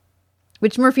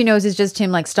 which Murphy knows is just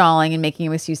him like stalling and making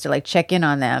an excuse to like check in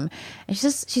on them. And she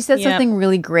said something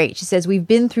really great. She says, "We've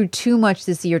been through too much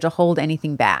this year to hold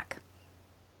anything back."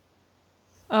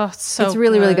 Oh, so it's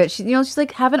really, really good. She's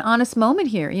like, have an honest moment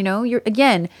here. You're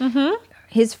again,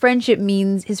 his friendship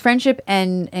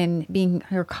and being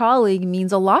her colleague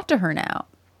means a lot to her now.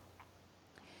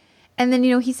 And then,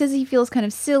 he says he feels kind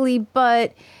of silly,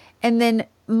 and then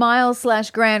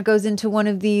Miles/Grant goes into one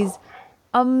of these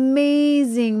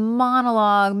amazing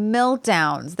monologue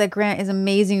meltdowns that Grant is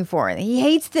amazing for. He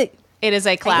hates that. It is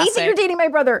a I classic. hate that you're dating my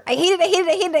brother. I hate it. I hate it.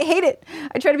 I hate it. I hate it.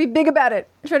 I try to be big about it.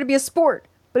 I try to be a sport,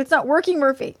 but it's not working,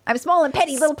 Murphy. I'm a small and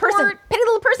petty little person. Petty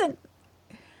little person.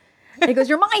 And he goes,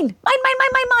 "You're mine. Mine, mine, mine,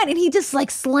 mine, mine." And he just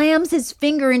like slams his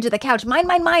finger into the couch. Mine,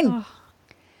 mine, mine.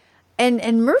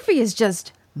 And Murphy is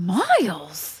just,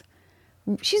 Miles.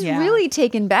 She's really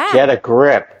taken back. Get a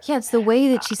grip. Yeah, it's the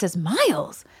way that she says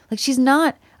Miles. Like she's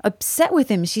not upset with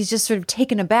him. She's just sort of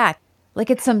taken aback. Like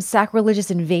it's some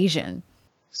sacrilegious invasion.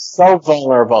 So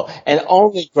vulnerable. And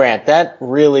only Grant. That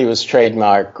really was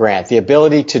trademark Grant. The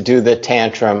ability to do the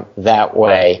tantrum that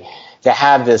way. To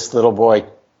have this little boy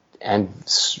and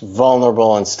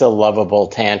vulnerable and still lovable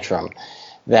tantrum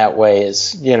that way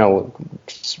is,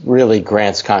 really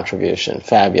Grant's contribution.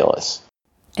 Fabulous.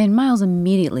 And Miles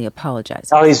immediately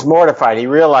apologizes. Oh, he's mortified. He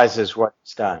realizes what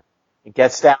he's done. He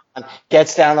gets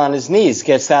down on his knees,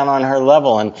 gets down on her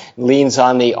level, and leans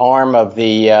on the arm of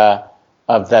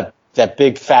that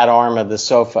big fat arm of the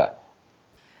sofa.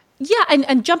 Yeah,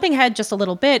 and jumping ahead just a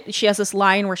little bit, she has this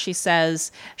line where she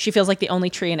says she feels like the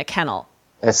only tree in a kennel.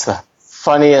 That's the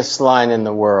funniest line in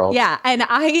the world. Yeah, and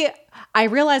I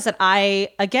realize that I,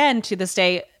 again, to this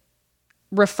day,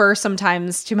 refer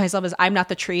sometimes to myself as I'm not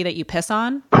the tree that you piss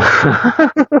on.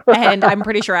 And I'm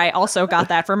pretty sure I also got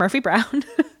that from Murphy Brown.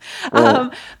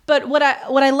 But what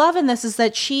I love in this is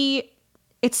that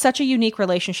it's such a unique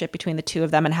relationship between the two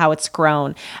of them and how it's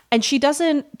grown. And she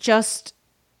doesn't just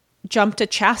jump to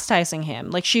chastising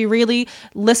him. Like she really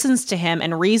listens to him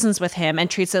and reasons with him and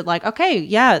treats it like, okay,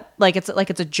 yeah, like it's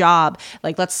a job.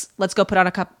 Like let's go put on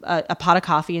a pot of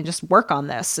coffee and just work on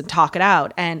this and talk it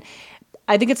out. And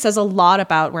I think it says a lot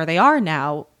about where they are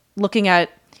now, looking at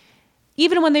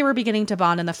even when they were beginning to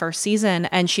bond in the first season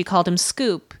and she called him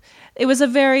Scoop. It was a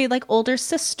very like older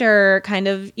sister kind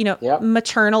of,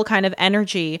 maternal kind of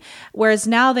energy. Whereas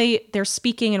now they're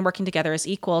speaking and working together as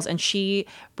equals, and she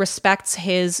respects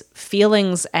his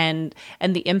feelings and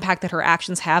the impact that her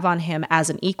actions have on him as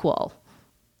an equal.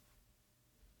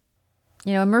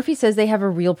 Murphy says they have a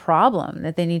real problem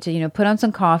that they need to, put on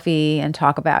some coffee and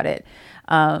talk about it.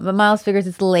 But Miles figures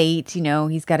it's late,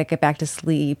 he's got to get back to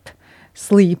sleep,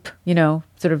 sort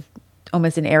of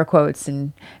almost in air quotes.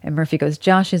 And Murphy goes,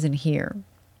 "Josh isn't here.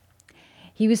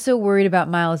 He was so worried about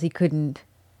Miles he couldn't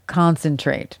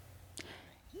concentrate."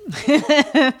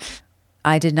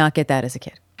 I did not get that as a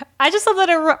kid. I just love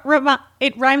that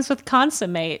it rhymes with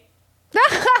consummate.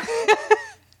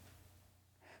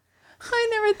 I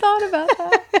never thought about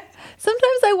that.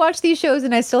 Sometimes I watch these shows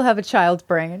and I still have a child's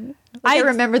brain. I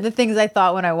remember the things I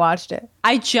thought when I watched it.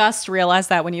 I just realized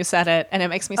that when you said it, and it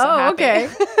makes me so happy. Okay.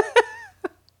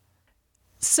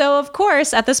 So, of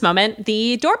course, at this moment,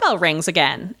 the doorbell rings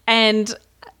again. And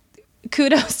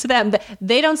kudos to them.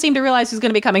 They don't seem to realize who's going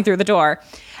to be coming through the door.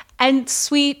 And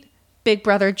sweet big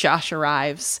brother Josh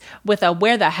arrives with a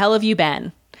 "Where the hell have you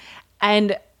been?"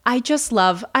 And I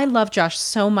love Josh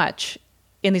so much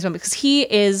in these moments because he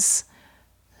is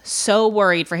so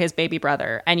worried for his baby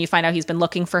brother. And you find out he's been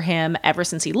looking for him ever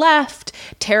since he left,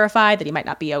 terrified that he might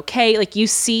not be okay. Like you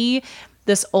see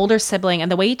this older sibling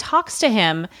and the way he talks to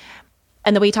him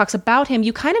and the way he talks about him,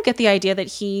 you kind of get the idea that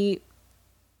he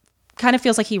kind of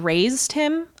feels like he raised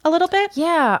him a little bit.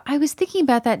 Yeah, I was thinking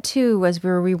about that too as we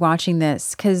were rewatching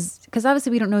this because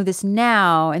obviously we don't know this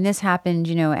now, and this happened,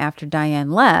 after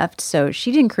Diane left, so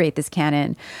she didn't create this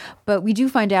canon. But we do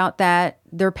find out that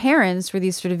their parents were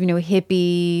these sort of,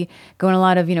 hippie, going a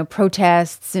lot of,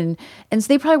 protests, and so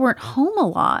they probably weren't home a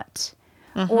lot.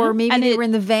 Mm-hmm. Or maybe they were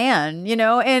in the van,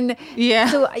 and yeah.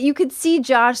 So you could see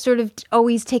Josh sort of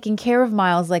always taking care of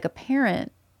Miles like a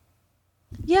parent.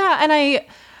 Yeah, and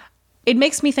it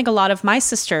makes me think a lot of my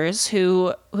sisters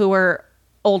who were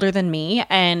older than me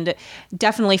and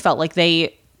definitely felt like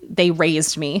they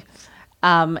raised me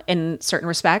in certain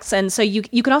respects. And so you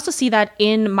can also see that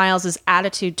in Miles's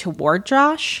attitude toward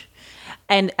Josh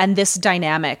and this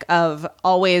dynamic of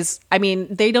always, I mean,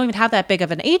 they don't even have that big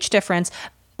of an age difference,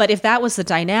 but if that was the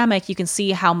dynamic, you can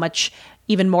see how much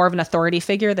even more of an authority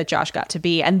figure that Josh got to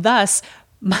be, and thus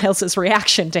Miles's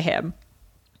reaction to him.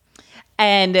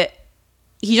 And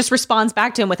he just responds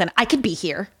back to him with "I could be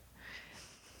here."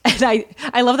 And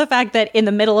I love the fact that in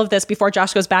the middle of this, before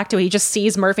Josh goes back to it, he just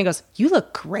sees Murphy and goes, "You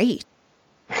look great."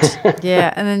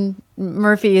 Yeah, and then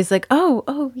Murphy is like,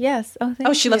 oh yes,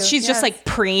 thank you. She's just like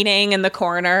preening in the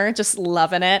corner, just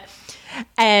loving it.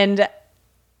 And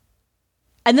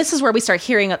And this is where we start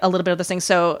hearing a little bit of this thing.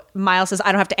 So Miles says,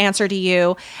 I don't have to answer to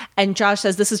you. And Josh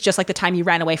says, this is just like the time you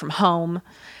ran away from home.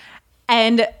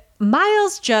 And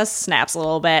Miles just snaps a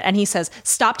little bit and he says,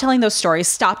 stop telling those stories.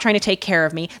 Stop trying to take care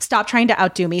of me. Stop trying to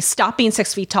outdo me. Stop being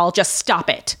 6 feet tall. Just stop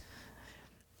it.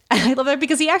 And I love it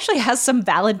because he actually has some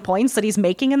valid points that he's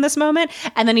making in this moment.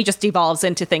 And then he just devolves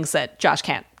into things that Josh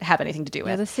can't have anything to do with.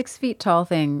 Yeah, the 6 feet tall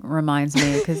thing reminds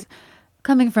me because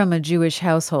coming from a Jewish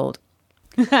household,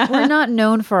 we're not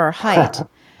known for our height.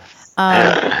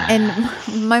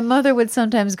 And my mother would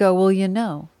sometimes go, well, you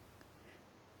know,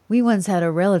 we once had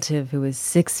a relative who was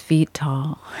 6 feet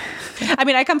tall. I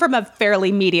mean, I come from a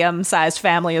fairly medium-sized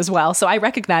family as well. So I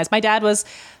recognize my dad was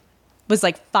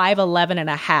like 5'11" and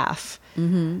a half.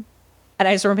 Mm-hmm. And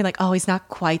I just remember being like, oh, he's not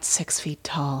quite 6 feet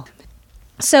tall.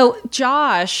 So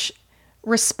Josh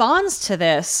responds to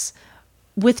this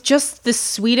with just the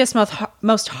sweetest,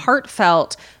 most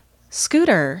heartfelt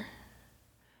Scooter.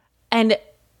 And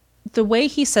the way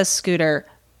he says Scooter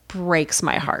breaks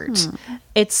my heart.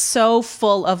 It's so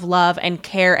full of love and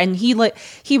care. And he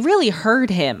really heard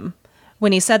him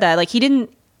when he said that. Like, he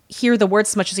didn't hear the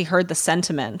words as much as he heard the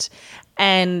sentiment.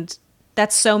 And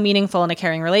that's so meaningful in a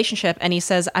caring relationship. And he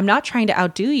says, I'm not trying to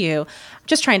outdo you. I'm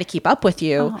just trying to keep up with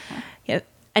you. Oh.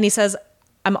 And he says,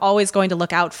 I'm always going to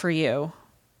look out for you.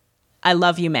 I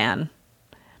love you, man.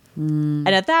 And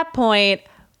at that point,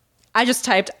 I just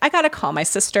typed, I got to call my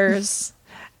sisters.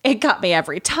 It got me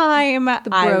every time. The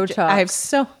bro talk.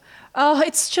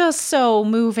 It's just so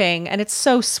moving and it's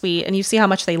so sweet. And you see how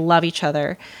much they love each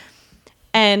other.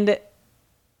 And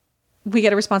we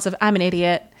get a response of, I'm an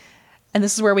idiot. And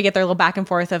this is where we get their little back and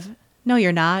forth of, no,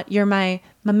 you're not. You're my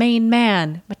main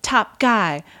man, my top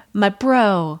guy, my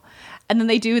bro. And then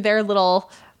they do their little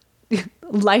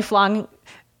lifelong,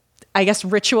 I guess,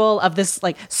 ritual of this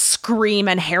like scream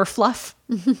and hair fluff.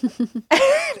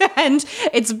 And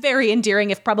it's very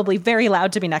endearing, if probably very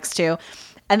loud to be next to.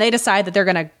 And they decide that they're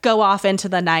going to go off into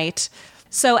the night.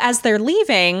 So as they're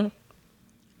leaving,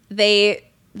 they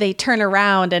turn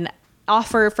around and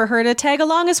offer for her to tag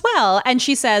along as well. And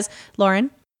she says,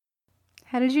 Lauren,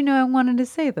 how did you know I wanted to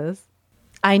say this?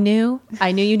 I knew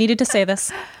you needed to say this.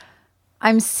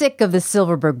 I'm sick of the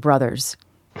Silverberg brothers.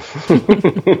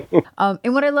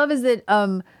 And what I love is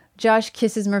that Josh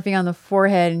kisses Murphy on the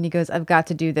forehead and he goes, I've got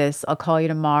to do this. I'll call you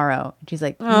tomorrow. And she's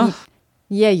like,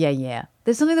 yeah.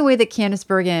 There's something the way that Candice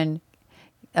Bergen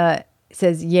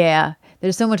says, yeah.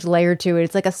 There's so much layer to it.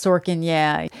 It's like a Sorkin,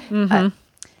 yeah. Mm-hmm.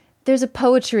 There's a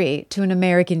poetry to an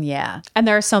American yeah. And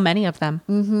there are so many of them.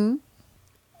 Mm-hmm.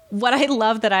 What I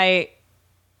love that I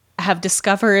have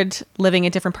discovered living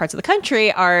in different parts of the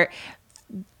country are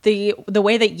the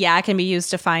way that yeah can be used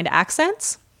to find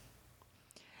accents.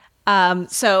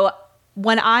 So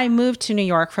when I moved to New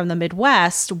York from the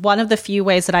Midwest, one of the few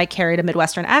ways that I carried a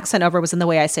Midwestern accent over was in the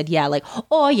way I said yeah, like,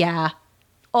 oh yeah,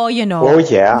 oh you know. Oh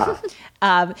yeah.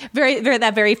 Very, very,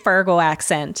 that very Fargo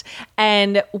accent.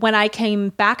 And when I came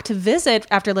back to visit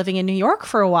after living in New York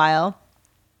for a while,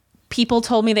 people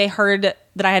told me they heard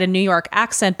that I had a New York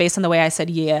accent based on the way I said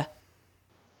yeah.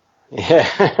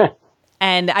 Yeah.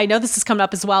 And I know this is coming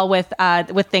up as well with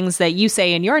things that you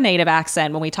say in your native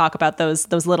accent when we talk about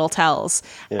those little tells.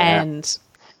 Yeah. And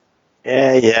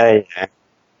yeah.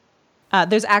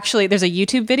 There's a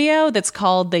YouTube video that's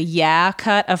called the Yeah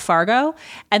Cut of Fargo.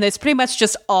 And it's pretty much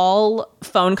just all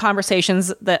phone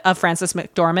conversations of Frances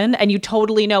McDormand. And you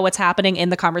totally know what's happening in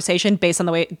the conversation based on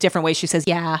the different ways she says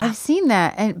yeah. I've seen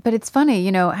that. But it's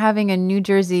funny, having a New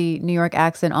Jersey, New York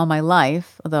accent all my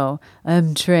life, although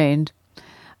I'm trained,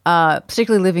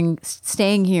 particularly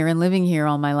staying here and living here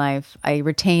all my life, I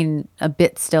retain a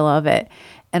bit still of it.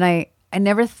 And I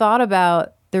never thought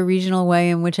about the regional way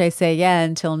in which I say yeah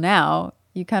until now.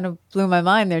 You kind of blew my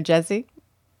mind there, Jesse.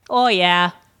 Oh,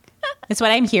 yeah. It's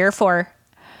what I'm here for.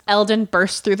 Eldon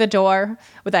bursts through the door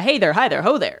with a hey there, hi there,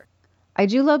 ho there. I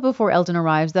do love before Eldon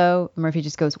arrives, though, Murphy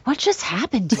just goes, what just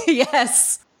happened?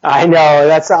 Yes. I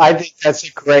know. I think that's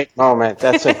a great moment.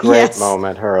 That's a great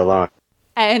moment, her alone.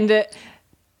 And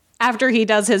after he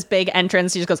does his big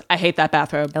entrance, he just goes, I hate that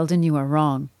bathrobe. Eldon, you are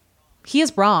wrong. He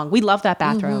is wrong. We love that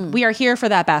bathrobe. Mm-hmm. We are here for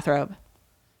that bathrobe.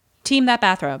 Team that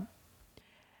bathrobe.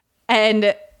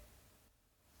 And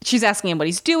she's asking him what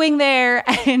he's doing there.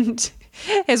 And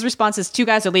his response is, 2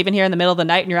 guys are leaving here in the middle of the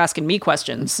night and you're asking me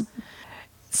questions.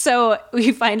 So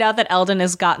we find out that Eldon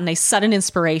has gotten a sudden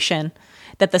inspiration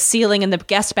that the ceiling in the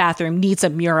guest bathroom needs a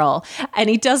mural. And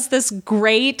he does this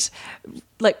great,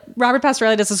 like Robert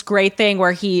Pastorelli does this great thing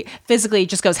where he physically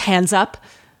just goes hands up,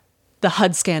 the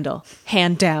HUD scandal,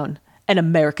 hand down, an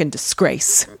American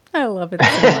disgrace. I love it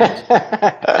so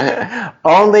much.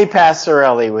 Only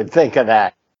Pastorelli would think of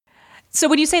that. So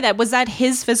when you say that, was that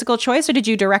his physical choice, or did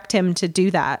you direct him to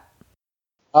do that?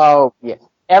 Oh, yeah.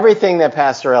 Everything that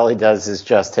Pastorelli does is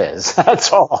just his.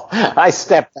 That's all. I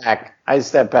step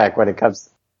back when it comes to...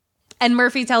 And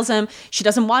Murphy tells him she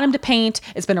doesn't want him to paint.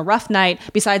 It's been a rough night.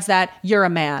 Besides that, you're a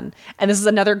man. And this is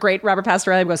another great Robert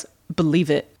Pastorelli goes, believe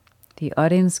it. The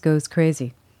audience goes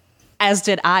crazy. As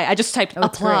did I. I just typed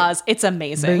applause. It's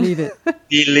amazing. Believe it.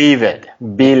 Believe it.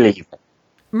 Believe it.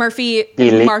 Murphy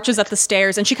marches up the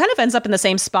stairs, and she kind of ends up in the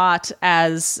same spot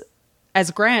as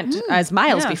Grant, as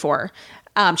Miles before.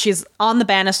 She's on the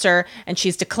banister, and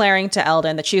she's declaring to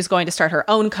Eldon that she's going to start her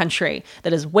own country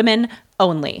that is women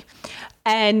only.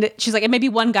 And she's like, it may be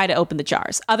one guy to open the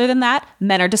jars. Other than that,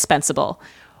 men are dispensable.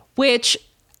 Which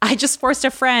I just forced a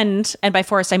friend, and by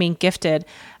forced I mean gifted,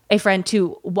 a friend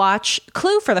to watch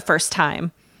Clue for the first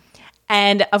time.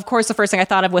 And of course, the first thing I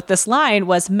thought of with this line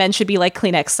was men should be like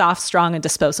Kleenex, soft, strong, and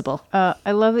disposable.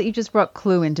 I love that you just brought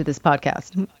Clue into this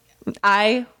podcast.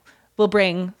 I will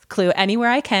bring Clue anywhere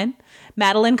I can.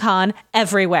 Madeline Kahn,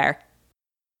 everywhere.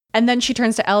 And then she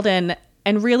turns to Eldon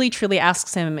and really, truly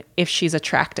asks him if she's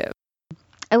attractive.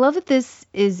 I love that this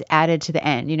is added to the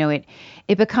end. You know, it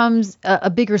becomes a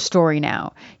bigger story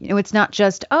now. You know, it's not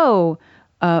just,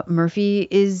 Murphy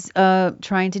is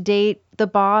trying to date the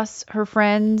boss, her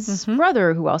friend's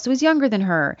brother, who also is younger than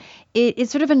her.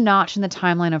 It's sort of a notch in the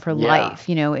timeline of her life.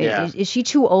 You know, is she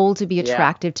too old to be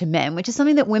attractive to men? Which is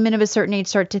something that women of a certain age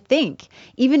start to think,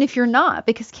 even if you're not,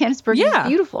 because Candice Bergen is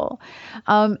beautiful.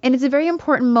 And it's a very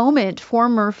important moment for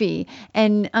Murphy.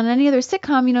 And on any other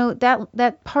sitcom, you know,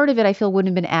 that part of it I feel wouldn't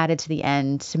have been added to the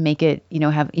end to make it, you know,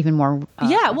 have even more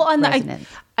and resonance.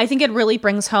 I think it really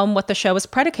brings home what the show is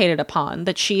predicated upon,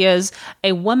 that she is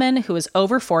a woman who is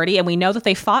over 40, and we know that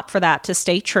they fought for that to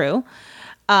stay true,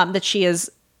 that she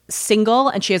is single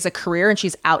and she has a career and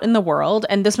she's out in the world.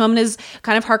 And this moment is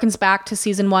kind of harkens back to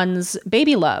season 1's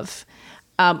Baby Love.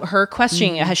 Her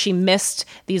questioning, has she missed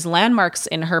these landmarks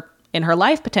in her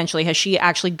life potentially? Has she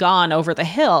actually gone over the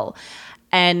hill?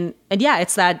 And yeah,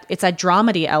 it's that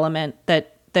dramedy element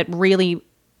that really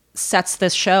sets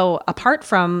this show apart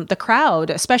from the crowd,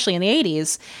 especially in the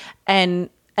 80s. And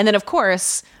then, of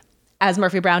course, as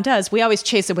Murphy Brown does, we always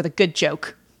chase it with a good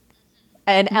joke.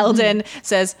 And Eldon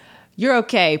says, "You're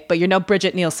okay, but you're no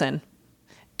Bridget Nielsen."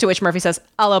 To which Murphy says,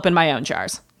 "I'll open my own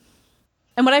jars."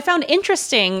 And what I found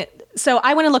interesting, so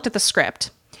I went and looked at the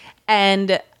script,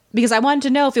 and because I wanted to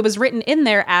know if it was written in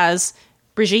there as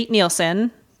Brigitte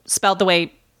Nielsen, spelled the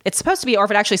way it's supposed to be, or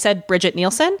if it actually said Bridget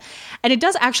Nielsen. And it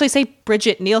does actually say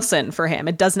Bridget Nielsen for him.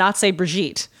 It does not say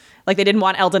Brigitte. Like, they didn't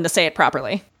want Eldon to say it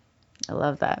properly. I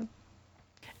love that.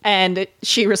 And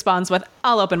she responds with,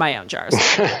 "I'll open my own jars."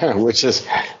 Which is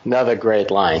another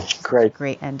great line.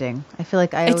 Great ending. I feel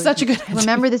like it's such a good ending.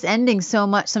 Remember this ending so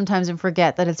much sometimes and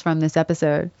forget that it's from this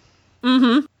episode.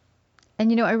 Mm-hmm.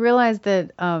 And, you know, I realized that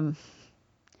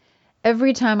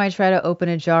every time I try to open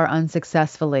a jar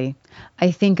unsuccessfully,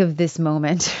 I think of this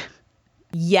moment.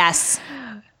 Yes.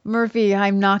 Murphy,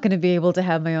 I'm not going to be able to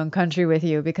have my own country with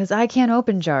you because I can't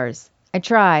open jars. I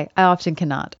try. I often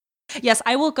cannot. Yes,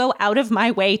 I will go out of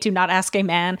my way to not ask a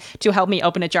man to help me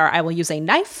open a jar. I will use a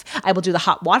knife. I will do the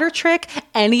hot water trick.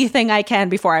 Anything I can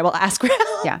before I will ask for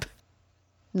help. Yeah.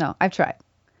 No, I've tried.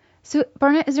 So,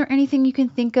 Barnett, is there anything you can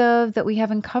think of that we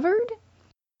haven't covered?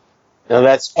 No,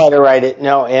 that's quite all right.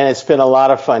 And it's been a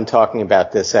lot of fun talking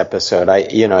about this episode.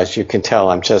 As you can tell,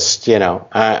 I'm just,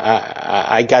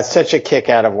 I got such a kick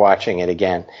out of watching it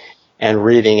again and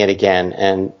reading it again.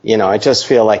 And, I just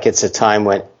feel like it's a time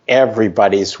when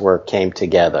everybody's work came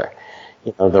together.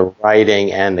 The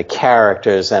writing and the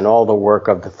characters and all the work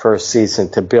of the first season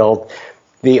to build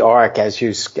the arc, as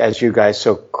you guys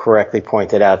so correctly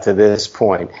pointed out, to this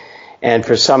point. And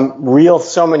for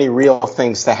so many real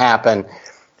things to happen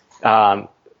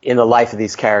in the life of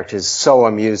these characters so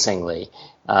amusingly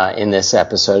in this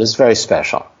episode is very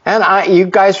special. And you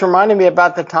guys reminded me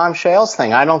about the Tom Shales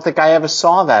thing. I don't think I ever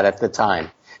saw that at the time.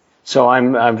 So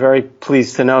I'm very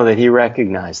pleased to know that he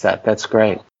recognized that. That's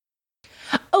great.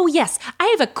 Oh, yes. I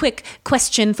have a quick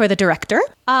question for the director.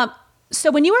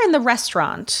 So when you were in the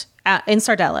restaurant in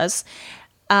Sardellas,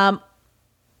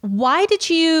 why did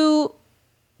you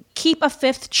keep a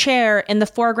fifth chair in the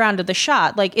foreground of the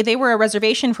shot? Like, they were a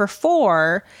reservation for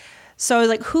 4. So I was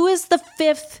like, who is the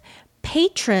fifth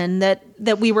patron that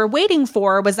we were waiting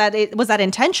for? Was that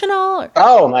intentional?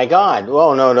 Oh my God!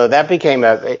 Oh no, that became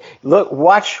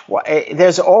watch.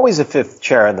 There's always a fifth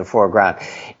chair in the foreground.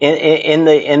 In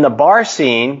the bar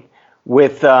scene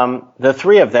with the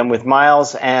three of them, with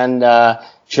Miles and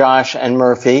Josh and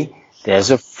Murphy,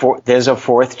 there's a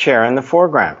fourth chair in the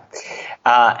foreground.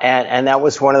 And that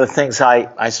was one of the things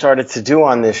I started to do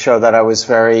on this show that I was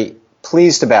very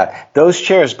pleased about. Those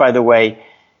chairs, by the way,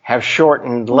 have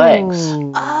shortened legs.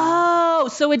 Oh,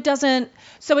 so it doesn't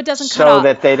cut off. So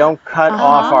that they don't cut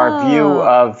off our view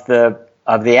of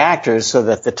the actors, so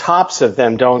that the tops of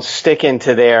them don't stick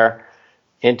into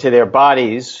their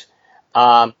bodies.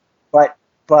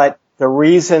 But the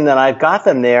reason that I've got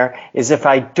them there is if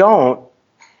I don't,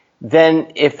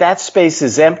 then if that space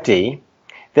is empty,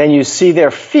 then you see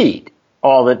their feet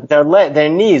their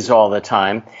knees all the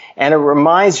time, and it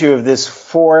reminds you of this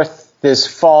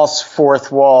false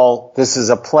fourth wall. This is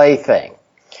a play thing.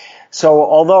 So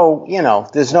although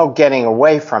there's no getting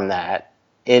away from that,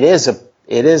 it is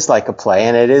like a play,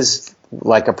 and it is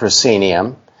like a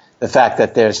proscenium. The fact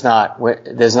that there's not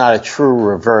a true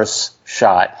reverse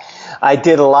shot. I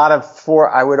did a lot of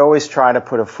I would always try to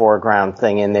put a foreground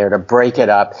thing in there to break it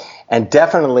up, and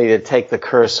definitely to take the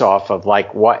curse off of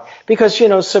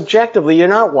because subjectively you're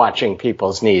not watching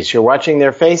people's knees, you're watching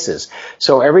their faces.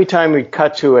 So every time we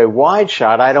cut to a wide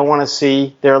shot, I don't want to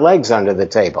see their legs under the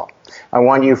table. I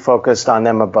want you focused on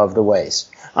them above the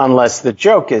waist. Unless the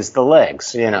joke is the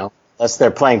legs, unless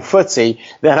they're playing footsie,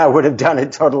 then I would have done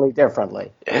it totally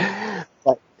differently.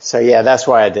 So yeah, that's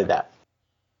why I did that.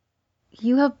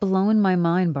 You have blown my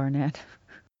mind, Barnett.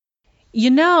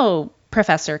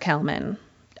 Professor Kelman,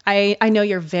 I know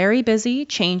you're very busy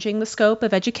changing the scope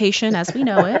of education as we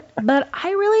know it, but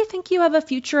I really think you have a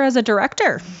future as a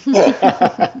director.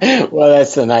 Well,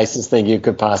 that's the nicest thing you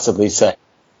could possibly say.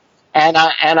 And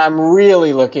I'm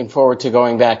really looking forward to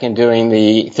going back and doing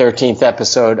the 13th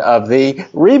episode of the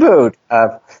reboot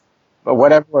of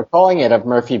whatever we're calling it, of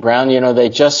Murphy Brown. They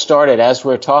just started, as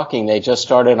we're talking, they just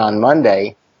started on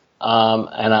Monday.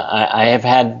 And I have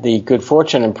had the good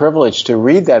fortune and privilege to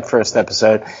read that first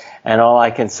episode. And all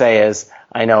I can say is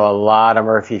I know a lot of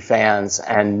Murphy fans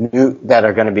that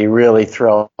are going to be really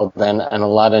thrilled, and a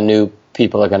lot of new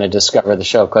people are going to discover the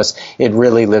show because it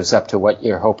really lives up to what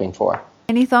you're hoping for.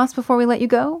 Any thoughts before we let you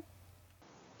go?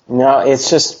 No,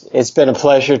 it's been a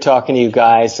pleasure talking to you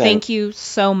guys. Thank you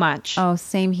so much. Oh,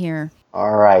 same here.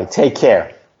 All right. Take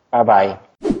care. Bye-bye.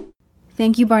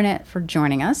 Thank you, Barnett, for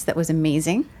joining us. That was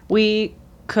amazing. We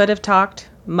could have talked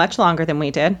much longer than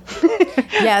we did.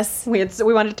 Yes. We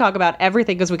wanted to talk about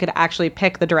everything because we could actually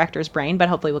pick the director's brain, but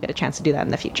hopefully we'll get a chance to do that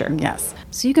in the future. Yes.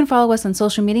 So you can follow us on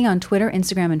social media on Twitter,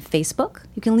 Instagram, and Facebook.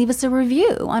 You can leave us a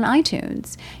review on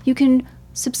iTunes. You can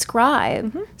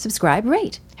subscribe,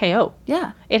 rate. Hey-o.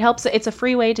 Yeah. It helps. It's a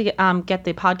free way to get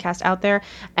the podcast out there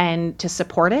and to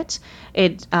support it.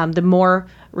 The more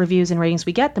reviews and ratings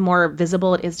we get, the more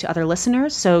visible it is to other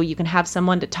listeners. So you can have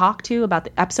someone to talk to about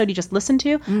the episode you just listened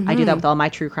to. I do that with all my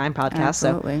true crime podcasts.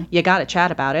 Absolutely. So you got to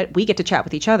chat about it. We get to chat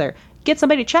with each other. Get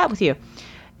somebody to chat with you.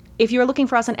 If you're looking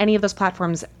for us on any of those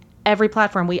platforms, every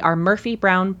platform, we are Murphy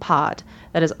Brown Pod.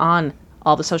 That is on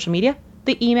all the social media,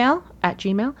 the email at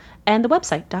Gmail, and the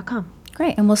website.com.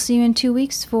 Great. And we'll see you in 2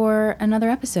 weeks for another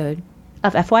episode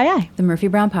of FYI, the Murphy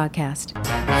Brown Podcast.